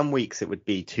 Some weeks it would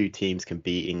be 2 teams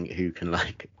competing who can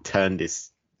like turn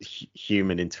this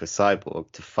human into a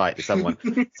cyborg to fight this other one.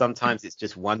 Sometimes it's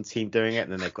just one team doing it,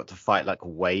 and then they've got to fight like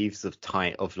waves of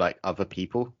like other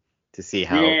people to see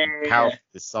how powerful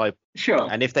the cyborg.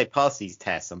 Sure. And if they pass these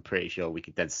tests, I'm pretty sure we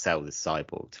could then sell the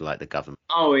cyborg to like the government.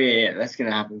 Oh yeah, that's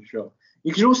gonna happen for sure.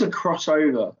 You can also cross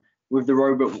over with the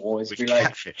Robot Wars. Which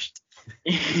catfished.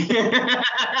 The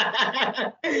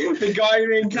guy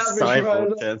you're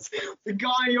catfishing. The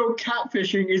guy you're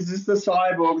catfishing is just the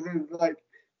cyborg, like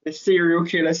the serial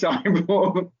killer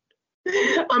cyborg.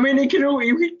 I mean, you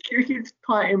could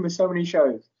tie it in with so many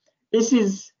shows. This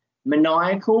is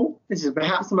maniacal. This is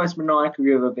perhaps the most maniacal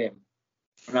you've ever been,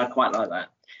 and I quite like that.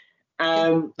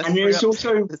 And it's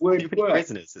also would work.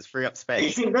 Prisoners, it's free up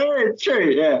space. Very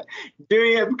true, yeah.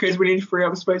 Doing it because we need to free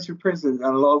up space for prisoners, and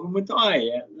a lot of them would die.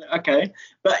 Yeah, okay,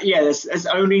 but yeah, let's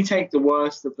only take the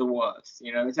worst of the worst.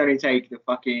 You know, let's only take the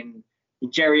fucking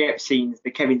Jerry Epstein's,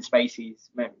 the Kevin Spacey's.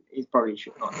 Man, he's probably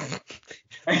should not.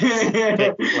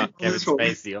 Kevin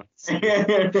Spacey on.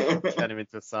 Turn him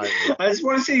into a cyborg. I just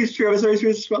want to see his true episodes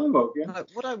with cyborg. Yeah.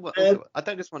 I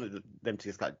don't just want them to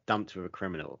just like dumped with a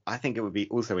criminal. I think it would be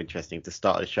also interesting to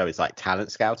start a show as like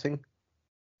talent scouting.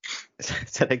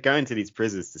 So they go into these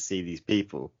prisons to see these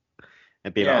people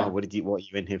and be like, oh, what are you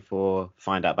in here for?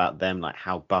 Find out about them, like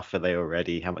how buff are they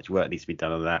already? How much work needs to be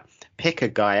done on that? Pick a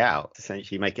guy out,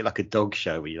 essentially make it like a dog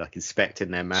show where you're like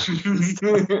inspecting their mouth.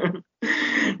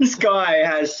 This guy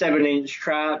has 7-inch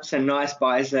traps and nice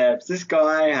biceps. This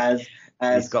guy has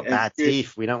he's got bad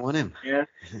teeth. We don't want him. Yeah.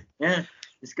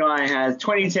 This guy has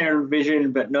 20/10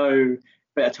 vision, but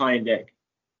a tiny dick.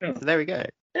 So there we go.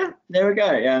 Yeah, there we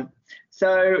go. Yeah.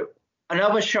 So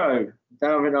another show,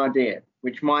 don't have an idea,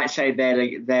 which might say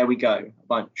there we go a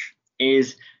bunch,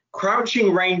 is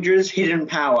Crouching Ranger's Hidden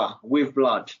Power with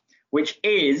Blood, which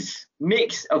is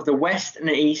mix of the West and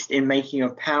the East in making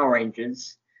of Power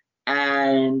Rangers.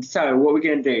 And so what we're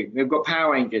going to do, we've got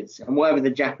Power Rangers and whatever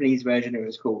the Japanese version it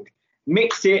was called.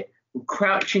 Mix it with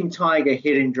Crouching Tiger,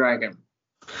 Hidden Dragon.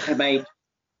 And make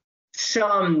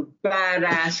some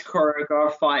badass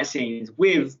choreographed fight scenes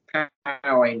with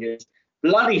Power Rangers.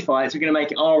 Bloody fights. We're going to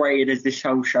make it R-rated as this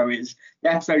whole show is.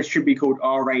 The episodes should be called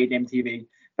R-rated MTV.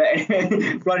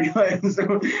 But bloody fights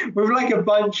with like a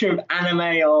bunch of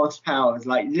anime-ass powers.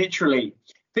 Like literally,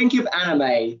 think of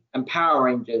anime and Power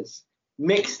Rangers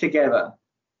mixed together,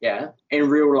 in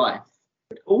real life.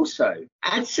 But also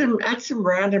add some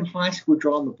random high school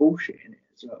drama bullshit in it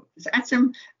as well. Just add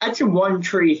some One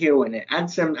Tree Hill in it. Add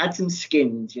some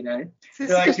skins, you know. This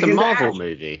is just a Marvel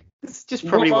movie. It's just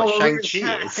probably what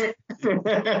Shang-Chi is.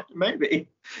 Maybe.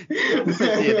 This is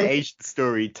an Asian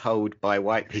story told by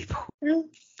white people.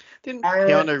 Didn't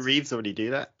Keanu Reeves already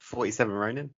do that? 47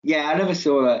 Ronin? Yeah, I never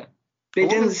saw that.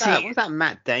 What was that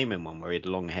Matt Damon one where he had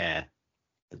long hair?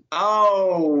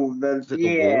 Oh,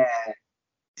 yeah.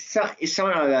 It's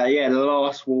something like that, yeah. The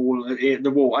Last Wall,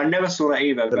 the Wall. I never saw that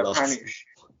either. But Spanish.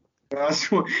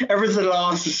 Everyone's the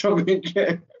last or something.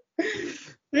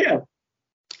 Yeah.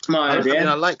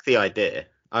 I like the idea.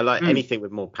 I like anything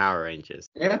with more Power Rangers.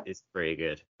 Yeah. It's pretty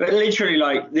good. But literally,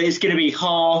 like, it's going to be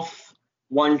half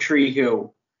One Tree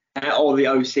Hill or the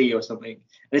OC or something. And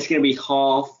it's going to be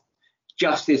half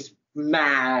just this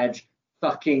mad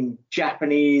fucking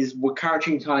Japanese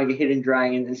Crouching Tiger, Hidden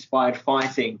Dragon inspired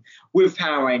fighting with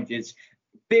Power Rangers.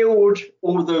 Build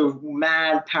all the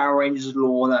mad Power Rangers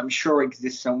lore that I'm sure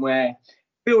exists somewhere.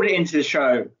 Build it into the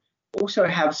show. Also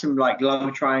have some like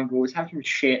love triangles. Have some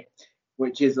shit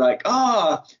which is like,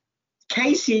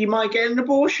 Casey might get an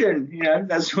abortion. You know,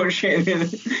 that sort of shit.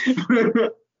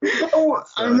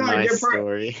 Nice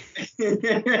story.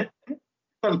 I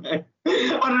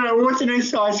don't know. What's the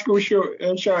next high school show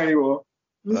anymore?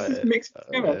 This is mixed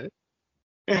together.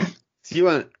 So you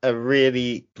want a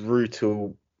really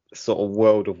brutal sort of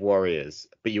World of Warriors,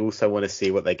 but you also want to see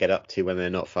what they get up to when they're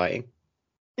not fighting?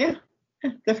 Yeah,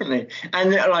 definitely.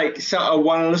 And like, so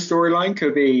one of the storyline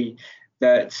could be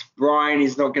that Brian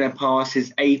is not going to pass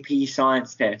his AP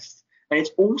science test. And it's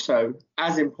also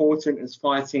as important as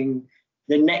fighting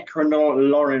the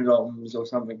Necronodons or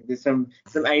something. There's some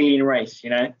alien race,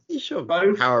 you know? Are you sure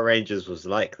both Power Rangers was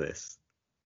like this?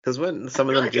 Because when some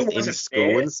of them just in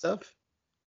school and stuff?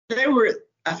 They were,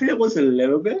 I think it was a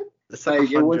little bit. It's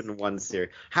like 101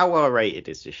 series. How well rated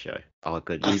is this show? Oh,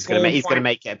 good. He's gonna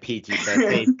make it a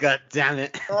PG-13. God damn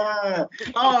it. No.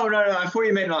 I thought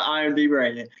you meant like IMDb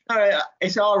rating. No,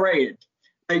 it's R-rated.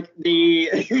 Like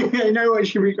you know what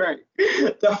should be great?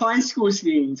 The high school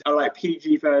scenes are like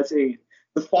PG-13.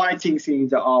 The fighting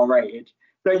scenes are R-rated.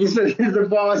 So there's a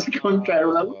vast contrast.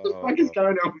 Like, what the fuck is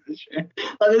going on with this shit?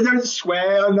 Like, they don't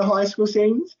swear on the high school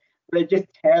scenes. They just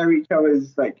tear each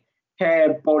other's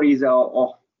tear bodies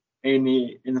off in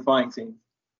the fighting scenes.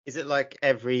 Is it like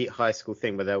every high school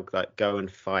thing where they'll like go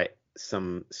and fight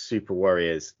some super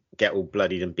warriors, get all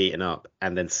bloodied and beaten up,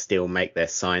 and then still make their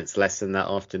science lesson that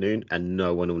afternoon, and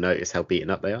no one will notice how beaten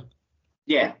up they are?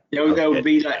 Yeah, they'll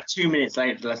be like 2 minutes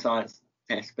late for their science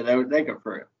test, but they got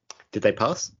through it. Did they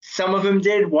pass? Some of them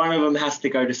did. One of them has to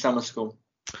go to summer school.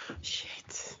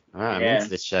 Shit. All right, I'm into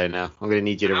this show now. I'm going to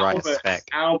need you to write a spec.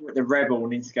 Albert the Rebel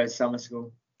needs to go to summer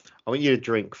school. I want you to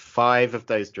drink 5 of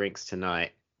those drinks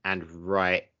tonight and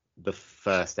write the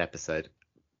first episode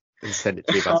and send it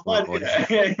to me by tomorrow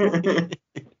morning.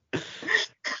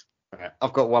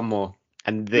 I've got one more,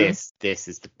 and this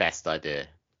is the best idea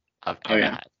I've ever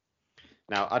had.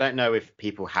 Now, I don't know if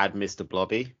people had Mr.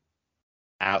 Blobby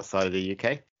outside of the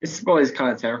UK. Mr. Blobby is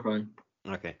kind of terrifying.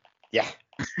 Okay. Yeah.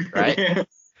 Right.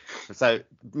 So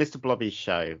Mr. Blobby's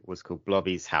show was called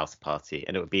Blobby's House Party,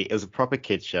 and it was a proper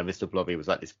kids show. Mr. Blobby was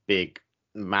like this big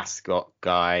mascot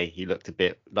guy. He looked a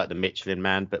bit like the Michelin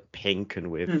Man, but pink and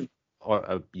with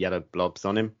yellow blobs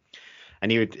on him.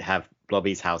 And he would have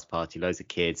Blobby's House Party, loads of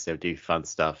kids. They would do fun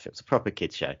stuff. It was a proper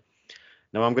kids show.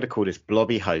 Now I'm going to call this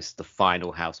Blobby Hosts the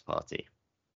Final House Party.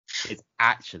 It's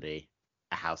actually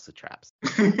a house of traps.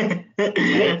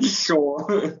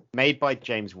 Sure. Made by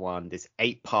James Wan, this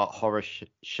 8-part horror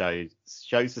show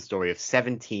shows the story of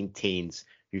 17 teens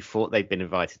who thought they'd been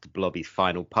invited to Blobby's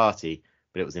final party,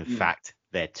 but it was in fact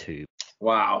their tomb.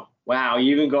 Wow.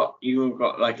 You even got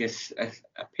like a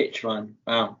pitch line.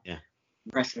 Wow. Yeah.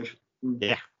 Impressive.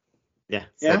 Yeah.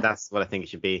 So that's what I think it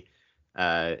should be.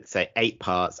 Say 8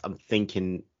 parts. I'm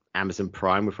thinking Amazon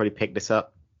Prime would probably pick this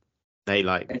up.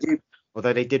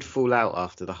 Although they did fall out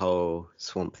after the whole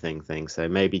Swamp Thing, so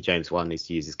maybe James Wan needs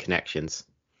to use his connections.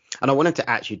 And I want him to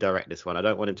actually direct this one. I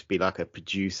don't want him to be like a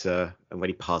producer, and when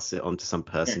he passes it on to some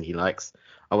person he likes,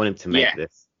 I want him to make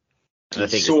this. And I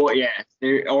think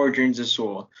the origins of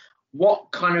Saw.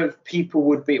 What kind of people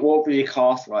what would be the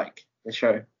cast like, the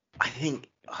show? I think,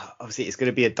 obviously, it's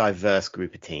going to be a diverse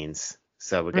group of teens.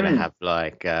 So we're going to have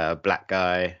like a black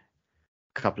guy, a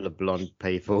couple of blonde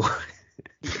people.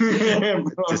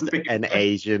 Just an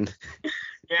Asian.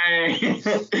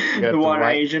 The one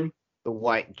Asian. The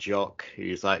white jock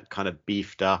who's like kind of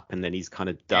beefed up, and then he's kind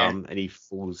of dumb, and he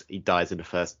dies in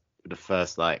the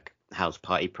first like house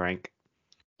party prank.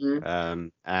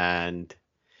 And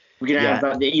we're gonna have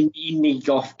like the indie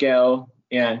goth girl.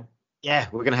 Yeah,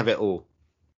 we're gonna have it all.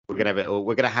 We're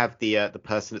gonna have the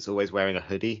person that's always wearing a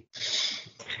hoodie.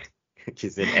 Which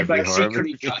is in every like horror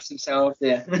secretly movie. cuts himself,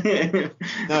 No,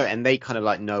 and they kind of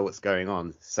like know what's going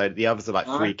on. So the others are like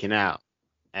freaking out,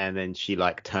 and then she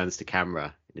like turns to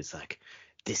camera and is like,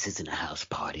 "This isn't a house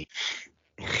party."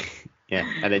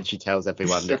 And then she tells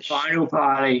everyone the final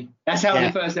party. That's how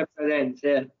the first episode ends.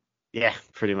 Yeah,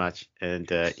 pretty much. And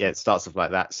it starts off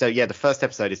like that. So the first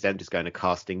episode is them just going to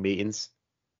casting meetings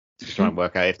to try and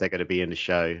work out if they're going to be in the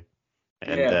show.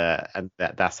 And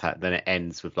that's how then it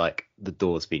ends with like the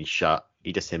doors being shut.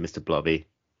 You just hear Mr. Blobby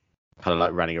kind of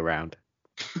like running around.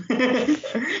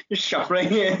 Just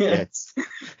shuffling. Yes.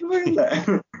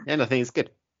 And I think it's good.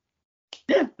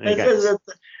 Yeah,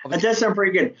 that does sound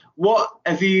pretty good. What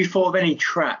have you thought of any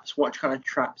traps? What kind of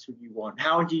traps would you want?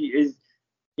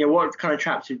 What kind of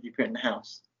traps would you put in the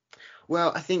house?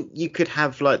 Well, I think you could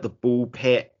have like the ball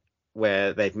pit,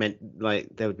 where they've meant like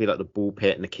there would be like the ball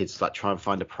pit and the kids like try and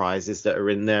find the prizes that are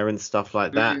in there and stuff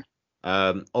like that.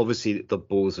 Obviously the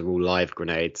balls are all live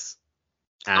grenades,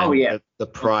 and the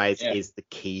prize is the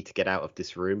key to get out of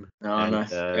this room.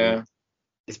 Nice.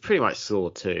 It's pretty much Saw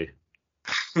 2.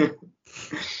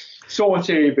 Saw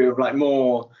 2, but with like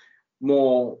more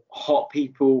hot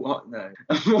people.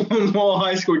 More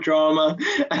high school drama.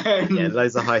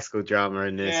 Loads of high school drama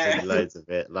in this. And loads of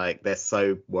it. Like they're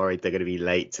so worried they're going to be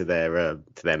late to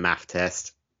their math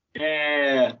test.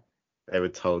 Yeah. They were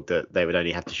told that they would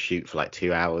only have to shoot for like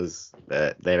 2 hours.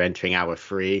 They're entering hour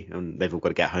 3, and they've all got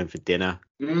to get home for dinner.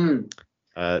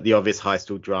 The obvious high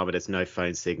school drama. There's no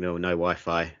phone signal, no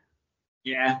Wi-Fi.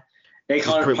 Yeah. They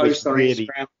can't post on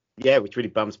Instagram. Yeah, which really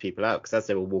bums people out, because as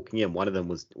they were walking in, one of them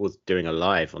was doing a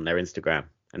live on their Instagram,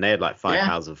 and they had like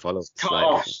 5,000 followers. Cut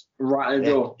off right at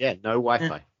the door. Yeah, no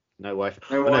Wi-Fi. No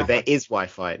Wi-Fi. No, there is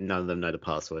Wi-Fi. None of them know the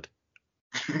password.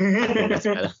 I think that's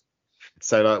better.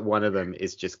 So like one of them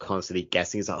is just constantly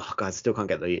guessing. He's like, "Oh God, I still can't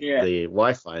get the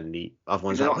Wi-Fi," and the other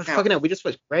one's like, "Fucking hell, we just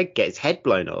watched Greg get his head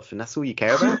blown off, and that's all you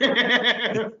care about."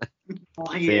 It's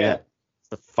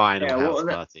the final house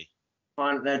party.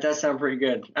 That does sound pretty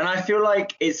good, and I feel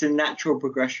like it's a natural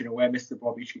progression of where Mr.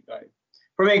 Blobby should go.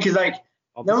 For me, because like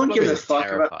no one gives a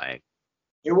fuck about.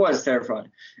 It was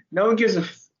terrifying. No one gives a.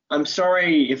 I'm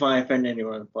sorry if I offend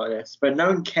anyone by this, but no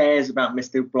one cares about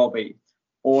Mr. Blobby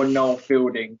or Noel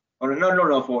Fielding. Or not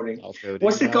Noel Fielding.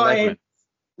 What's the guy?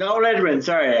 Noel Edmonds.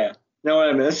 Sorry, Noel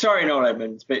Edmonds. Sorry, Noel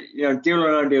Edmonds, but deal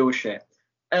or no deal with shit.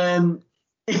 And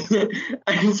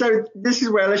so this is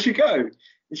where they should go.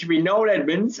 It should be Noel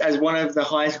Edmonds as one of the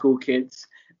high school kids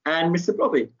and Mr.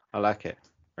 Blobby. I like it.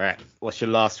 Right. What's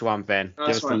your last one, Ben?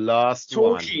 Give us the last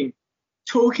one.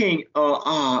 Talking.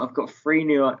 I've got three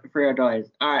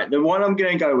ideas. All right. The one I'm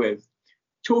going to go with.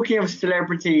 Talking of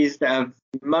celebrities that have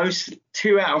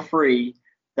 2 out of 3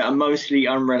 that are mostly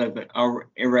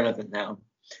irrelevant now.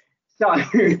 So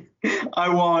I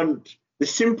want The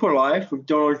Simple Life with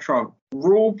Donald Trump.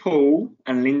 RuPaul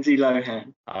and Lindsay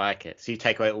Lohan. I like it. So you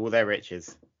take away all their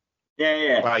riches.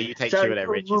 Yeah. Well, you take So two of their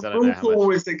riches. I don't know how RuPaul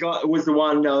much. was the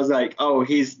one that was like, oh,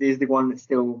 he's the one that's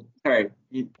still. Sorry,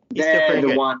 He's still they're pretty the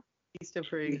good. one. He's still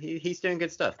pretty. He's doing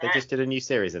good stuff. They just did a new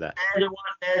series of that.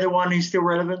 They're the one who's still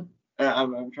relevant.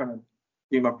 I'm trying to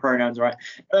do my pronouns right.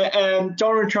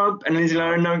 Donald Trump and Lindsay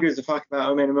Lohan, no one gives a fuck about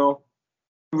them anymore.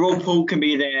 RuPaul can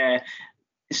be their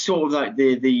sort of like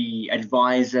the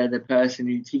advisor, the person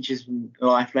who teaches them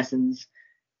life lessons.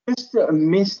 Just a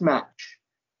mismatch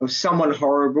of someone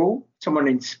horrible, someone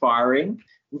inspiring,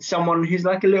 and someone who's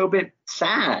like a little bit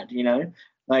sad, you know?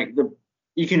 Like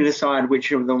you can decide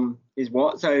which of them is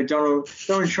what. So Donald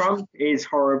Trump is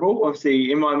horrible.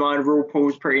 Obviously, in my mind,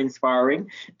 RuPaul's pretty inspiring,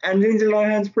 and Lindsay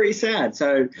Lohan's pretty sad.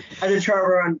 So as a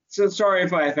traveler, I'm so sorry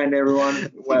if I offend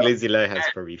everyone. Well, Lindsay Lohan's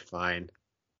probably fine.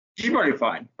 She's probably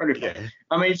fine. Yeah.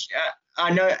 I mean,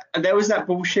 I know there was that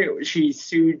bullshit. She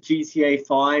sued GTA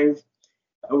 5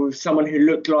 with someone who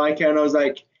looked like her, and I was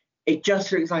like, it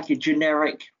just looks like a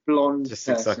generic blonde Just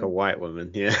person. looks like a white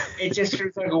woman. Yeah. It just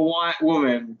looks like a white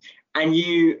woman, and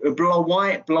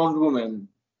white blonde woman,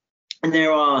 and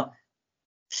there are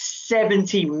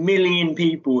 70 million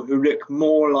people who look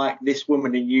more like this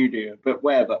woman than you do. But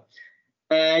whatever.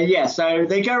 So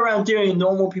they go around doing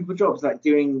normal people jobs, like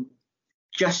doing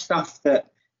just stuff that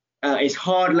is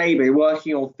hard labor,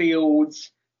 working on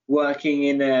fields, working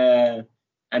in a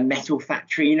metal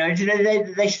factory. You know,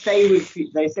 they stay with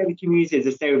communities.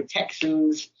 They stay with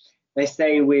Texans. They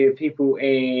stay with people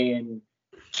in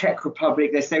Czech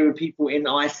Republic. They stay with people in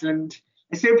Iceland.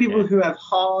 They stay with people who have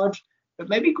hard but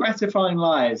maybe gratifying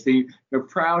lives. They're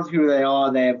proud of who they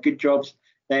are. They have good jobs.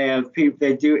 They have people.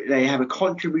 They have a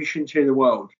contribution to the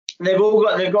world. They've all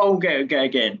got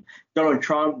again. Donald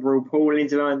Trump, RuPaul,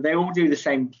 Lindsay Lohan, they all do the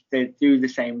same. They do the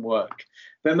same work.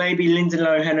 But maybe Lindsay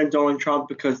Lohan and Donald Trump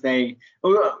because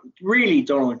really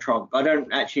Donald Trump. I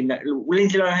don't actually know.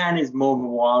 Lindsay Lohan is more of a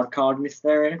wild card in this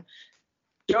area.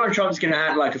 Donald Trump's going to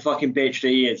act like a fucking bitch that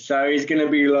he is. So he's going to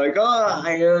be like,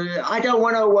 I don't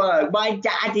want to work. My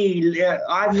daddy,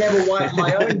 I've never wiped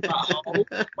my own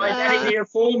butthole. My daddy did it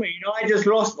for me. And I just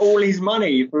lost all his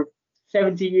money for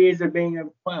 70 years of being a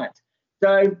twat.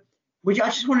 So I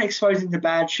just want to expose him to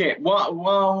bad shit.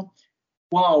 While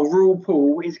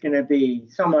RuPaul is going to be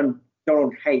someone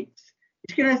Donald hates,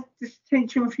 he's going to just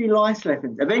teach him a few life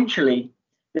lessons. Eventually,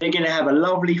 they're going to have a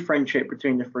lovely friendship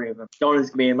between the three of them. Donald's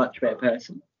going to be a much better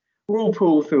person.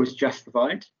 RuPaul feels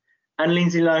justified. And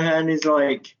Lindsay Lohan is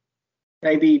like,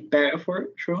 maybe better for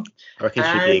it, sure. I reckon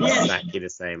she'd be exactly the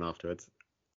same afterwards.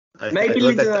 Maybe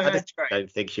Lindsay Lohan's great. I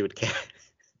don't think she would care.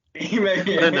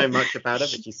 Maybe, I don't know much about her,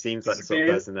 but she seems like the sort of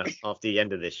person that after the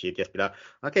end of this, she'd just be like,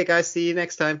 okay, guys, see you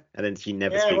next time. And then she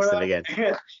never speaks to them again.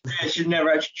 Yeah, she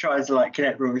never actually tries to like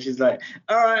connect with them. She's like,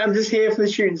 all right, I'm just here for the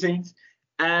shooting scenes.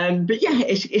 But yeah,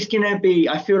 it's going to be,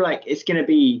 I feel like it's going to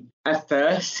be at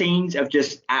first scenes of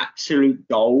just absolute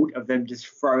gold of them just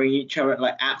throwing each other,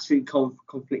 like absolutely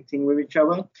conflicting with each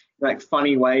other, like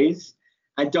funny ways.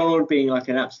 And Donald being like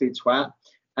an absolute twat.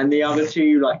 And the other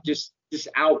two like just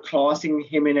outclassing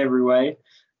him in every way.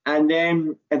 And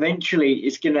then eventually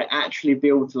it's going to actually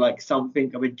build to like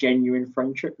something of a genuine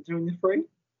friendship between the three.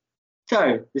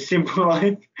 So, The Simple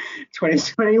Life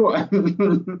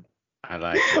 2021. I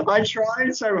like it. I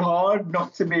tried so hard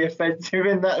not to be offensive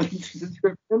in that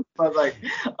description. I was like,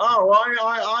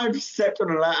 I've stepped on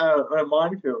a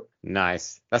minefield.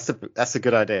 Nice. That's a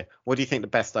good idea. What do you think the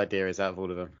best idea is out of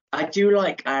all of them? I do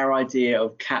like our idea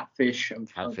of catfish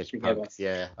and Catfish together. punks,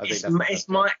 yeah. I think It's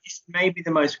maybe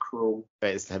the most cruel.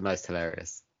 but it's the most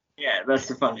hilarious. Yeah, that's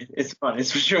the funniest. It's the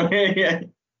funniest for sure. Yeah.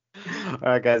 All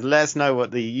right, guys. Let us know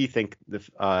what you think.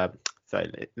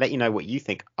 Let you know what you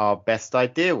think our best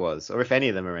idea was, or if any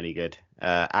of them are any good.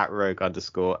 At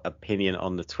Rogue_opinion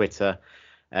on the Twitter.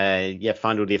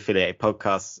 Find all the affiliated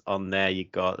podcasts on there. You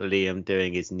got Liam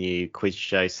doing his new quiz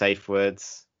show, Safe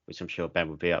Words, which I'm sure Ben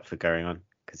would be up for going on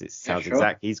because it sounds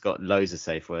exact. He's got loads of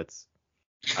safe words.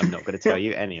 I'm not going to tell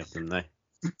you any of them though.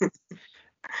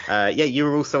 You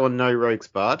were also on No Rogues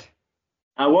Barred.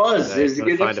 I was. It was a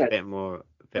good find episode. a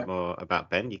bit more about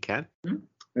Ben. You can.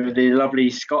 With the lovely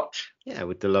Scott. Yeah,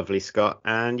 with the lovely Scott.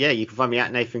 And you can find me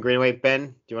at Nathan Greenaway. Ben,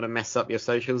 do you want to mess up your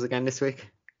socials again this week?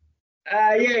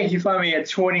 You can find me at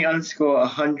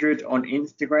 20_100 on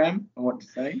Instagram, I want to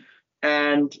say.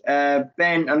 And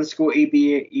Ben_EBERT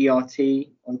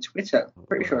on Twitter.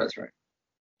 Pretty sure that's right.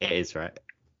 It is right.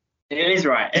 It is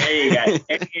right. There you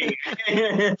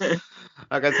go.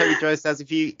 Okay, so Joyce says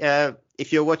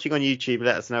if you're watching on YouTube,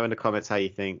 let us know in the comments how you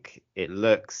think it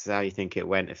looks, how you think it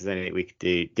went, if there's anything we could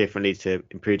do differently to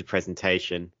improve the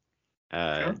presentation.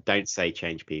 Don't say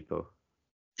change people.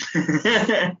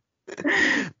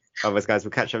 Otherwise, guys,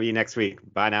 we'll catch up with you next week.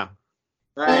 Bye now.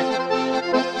 Bye.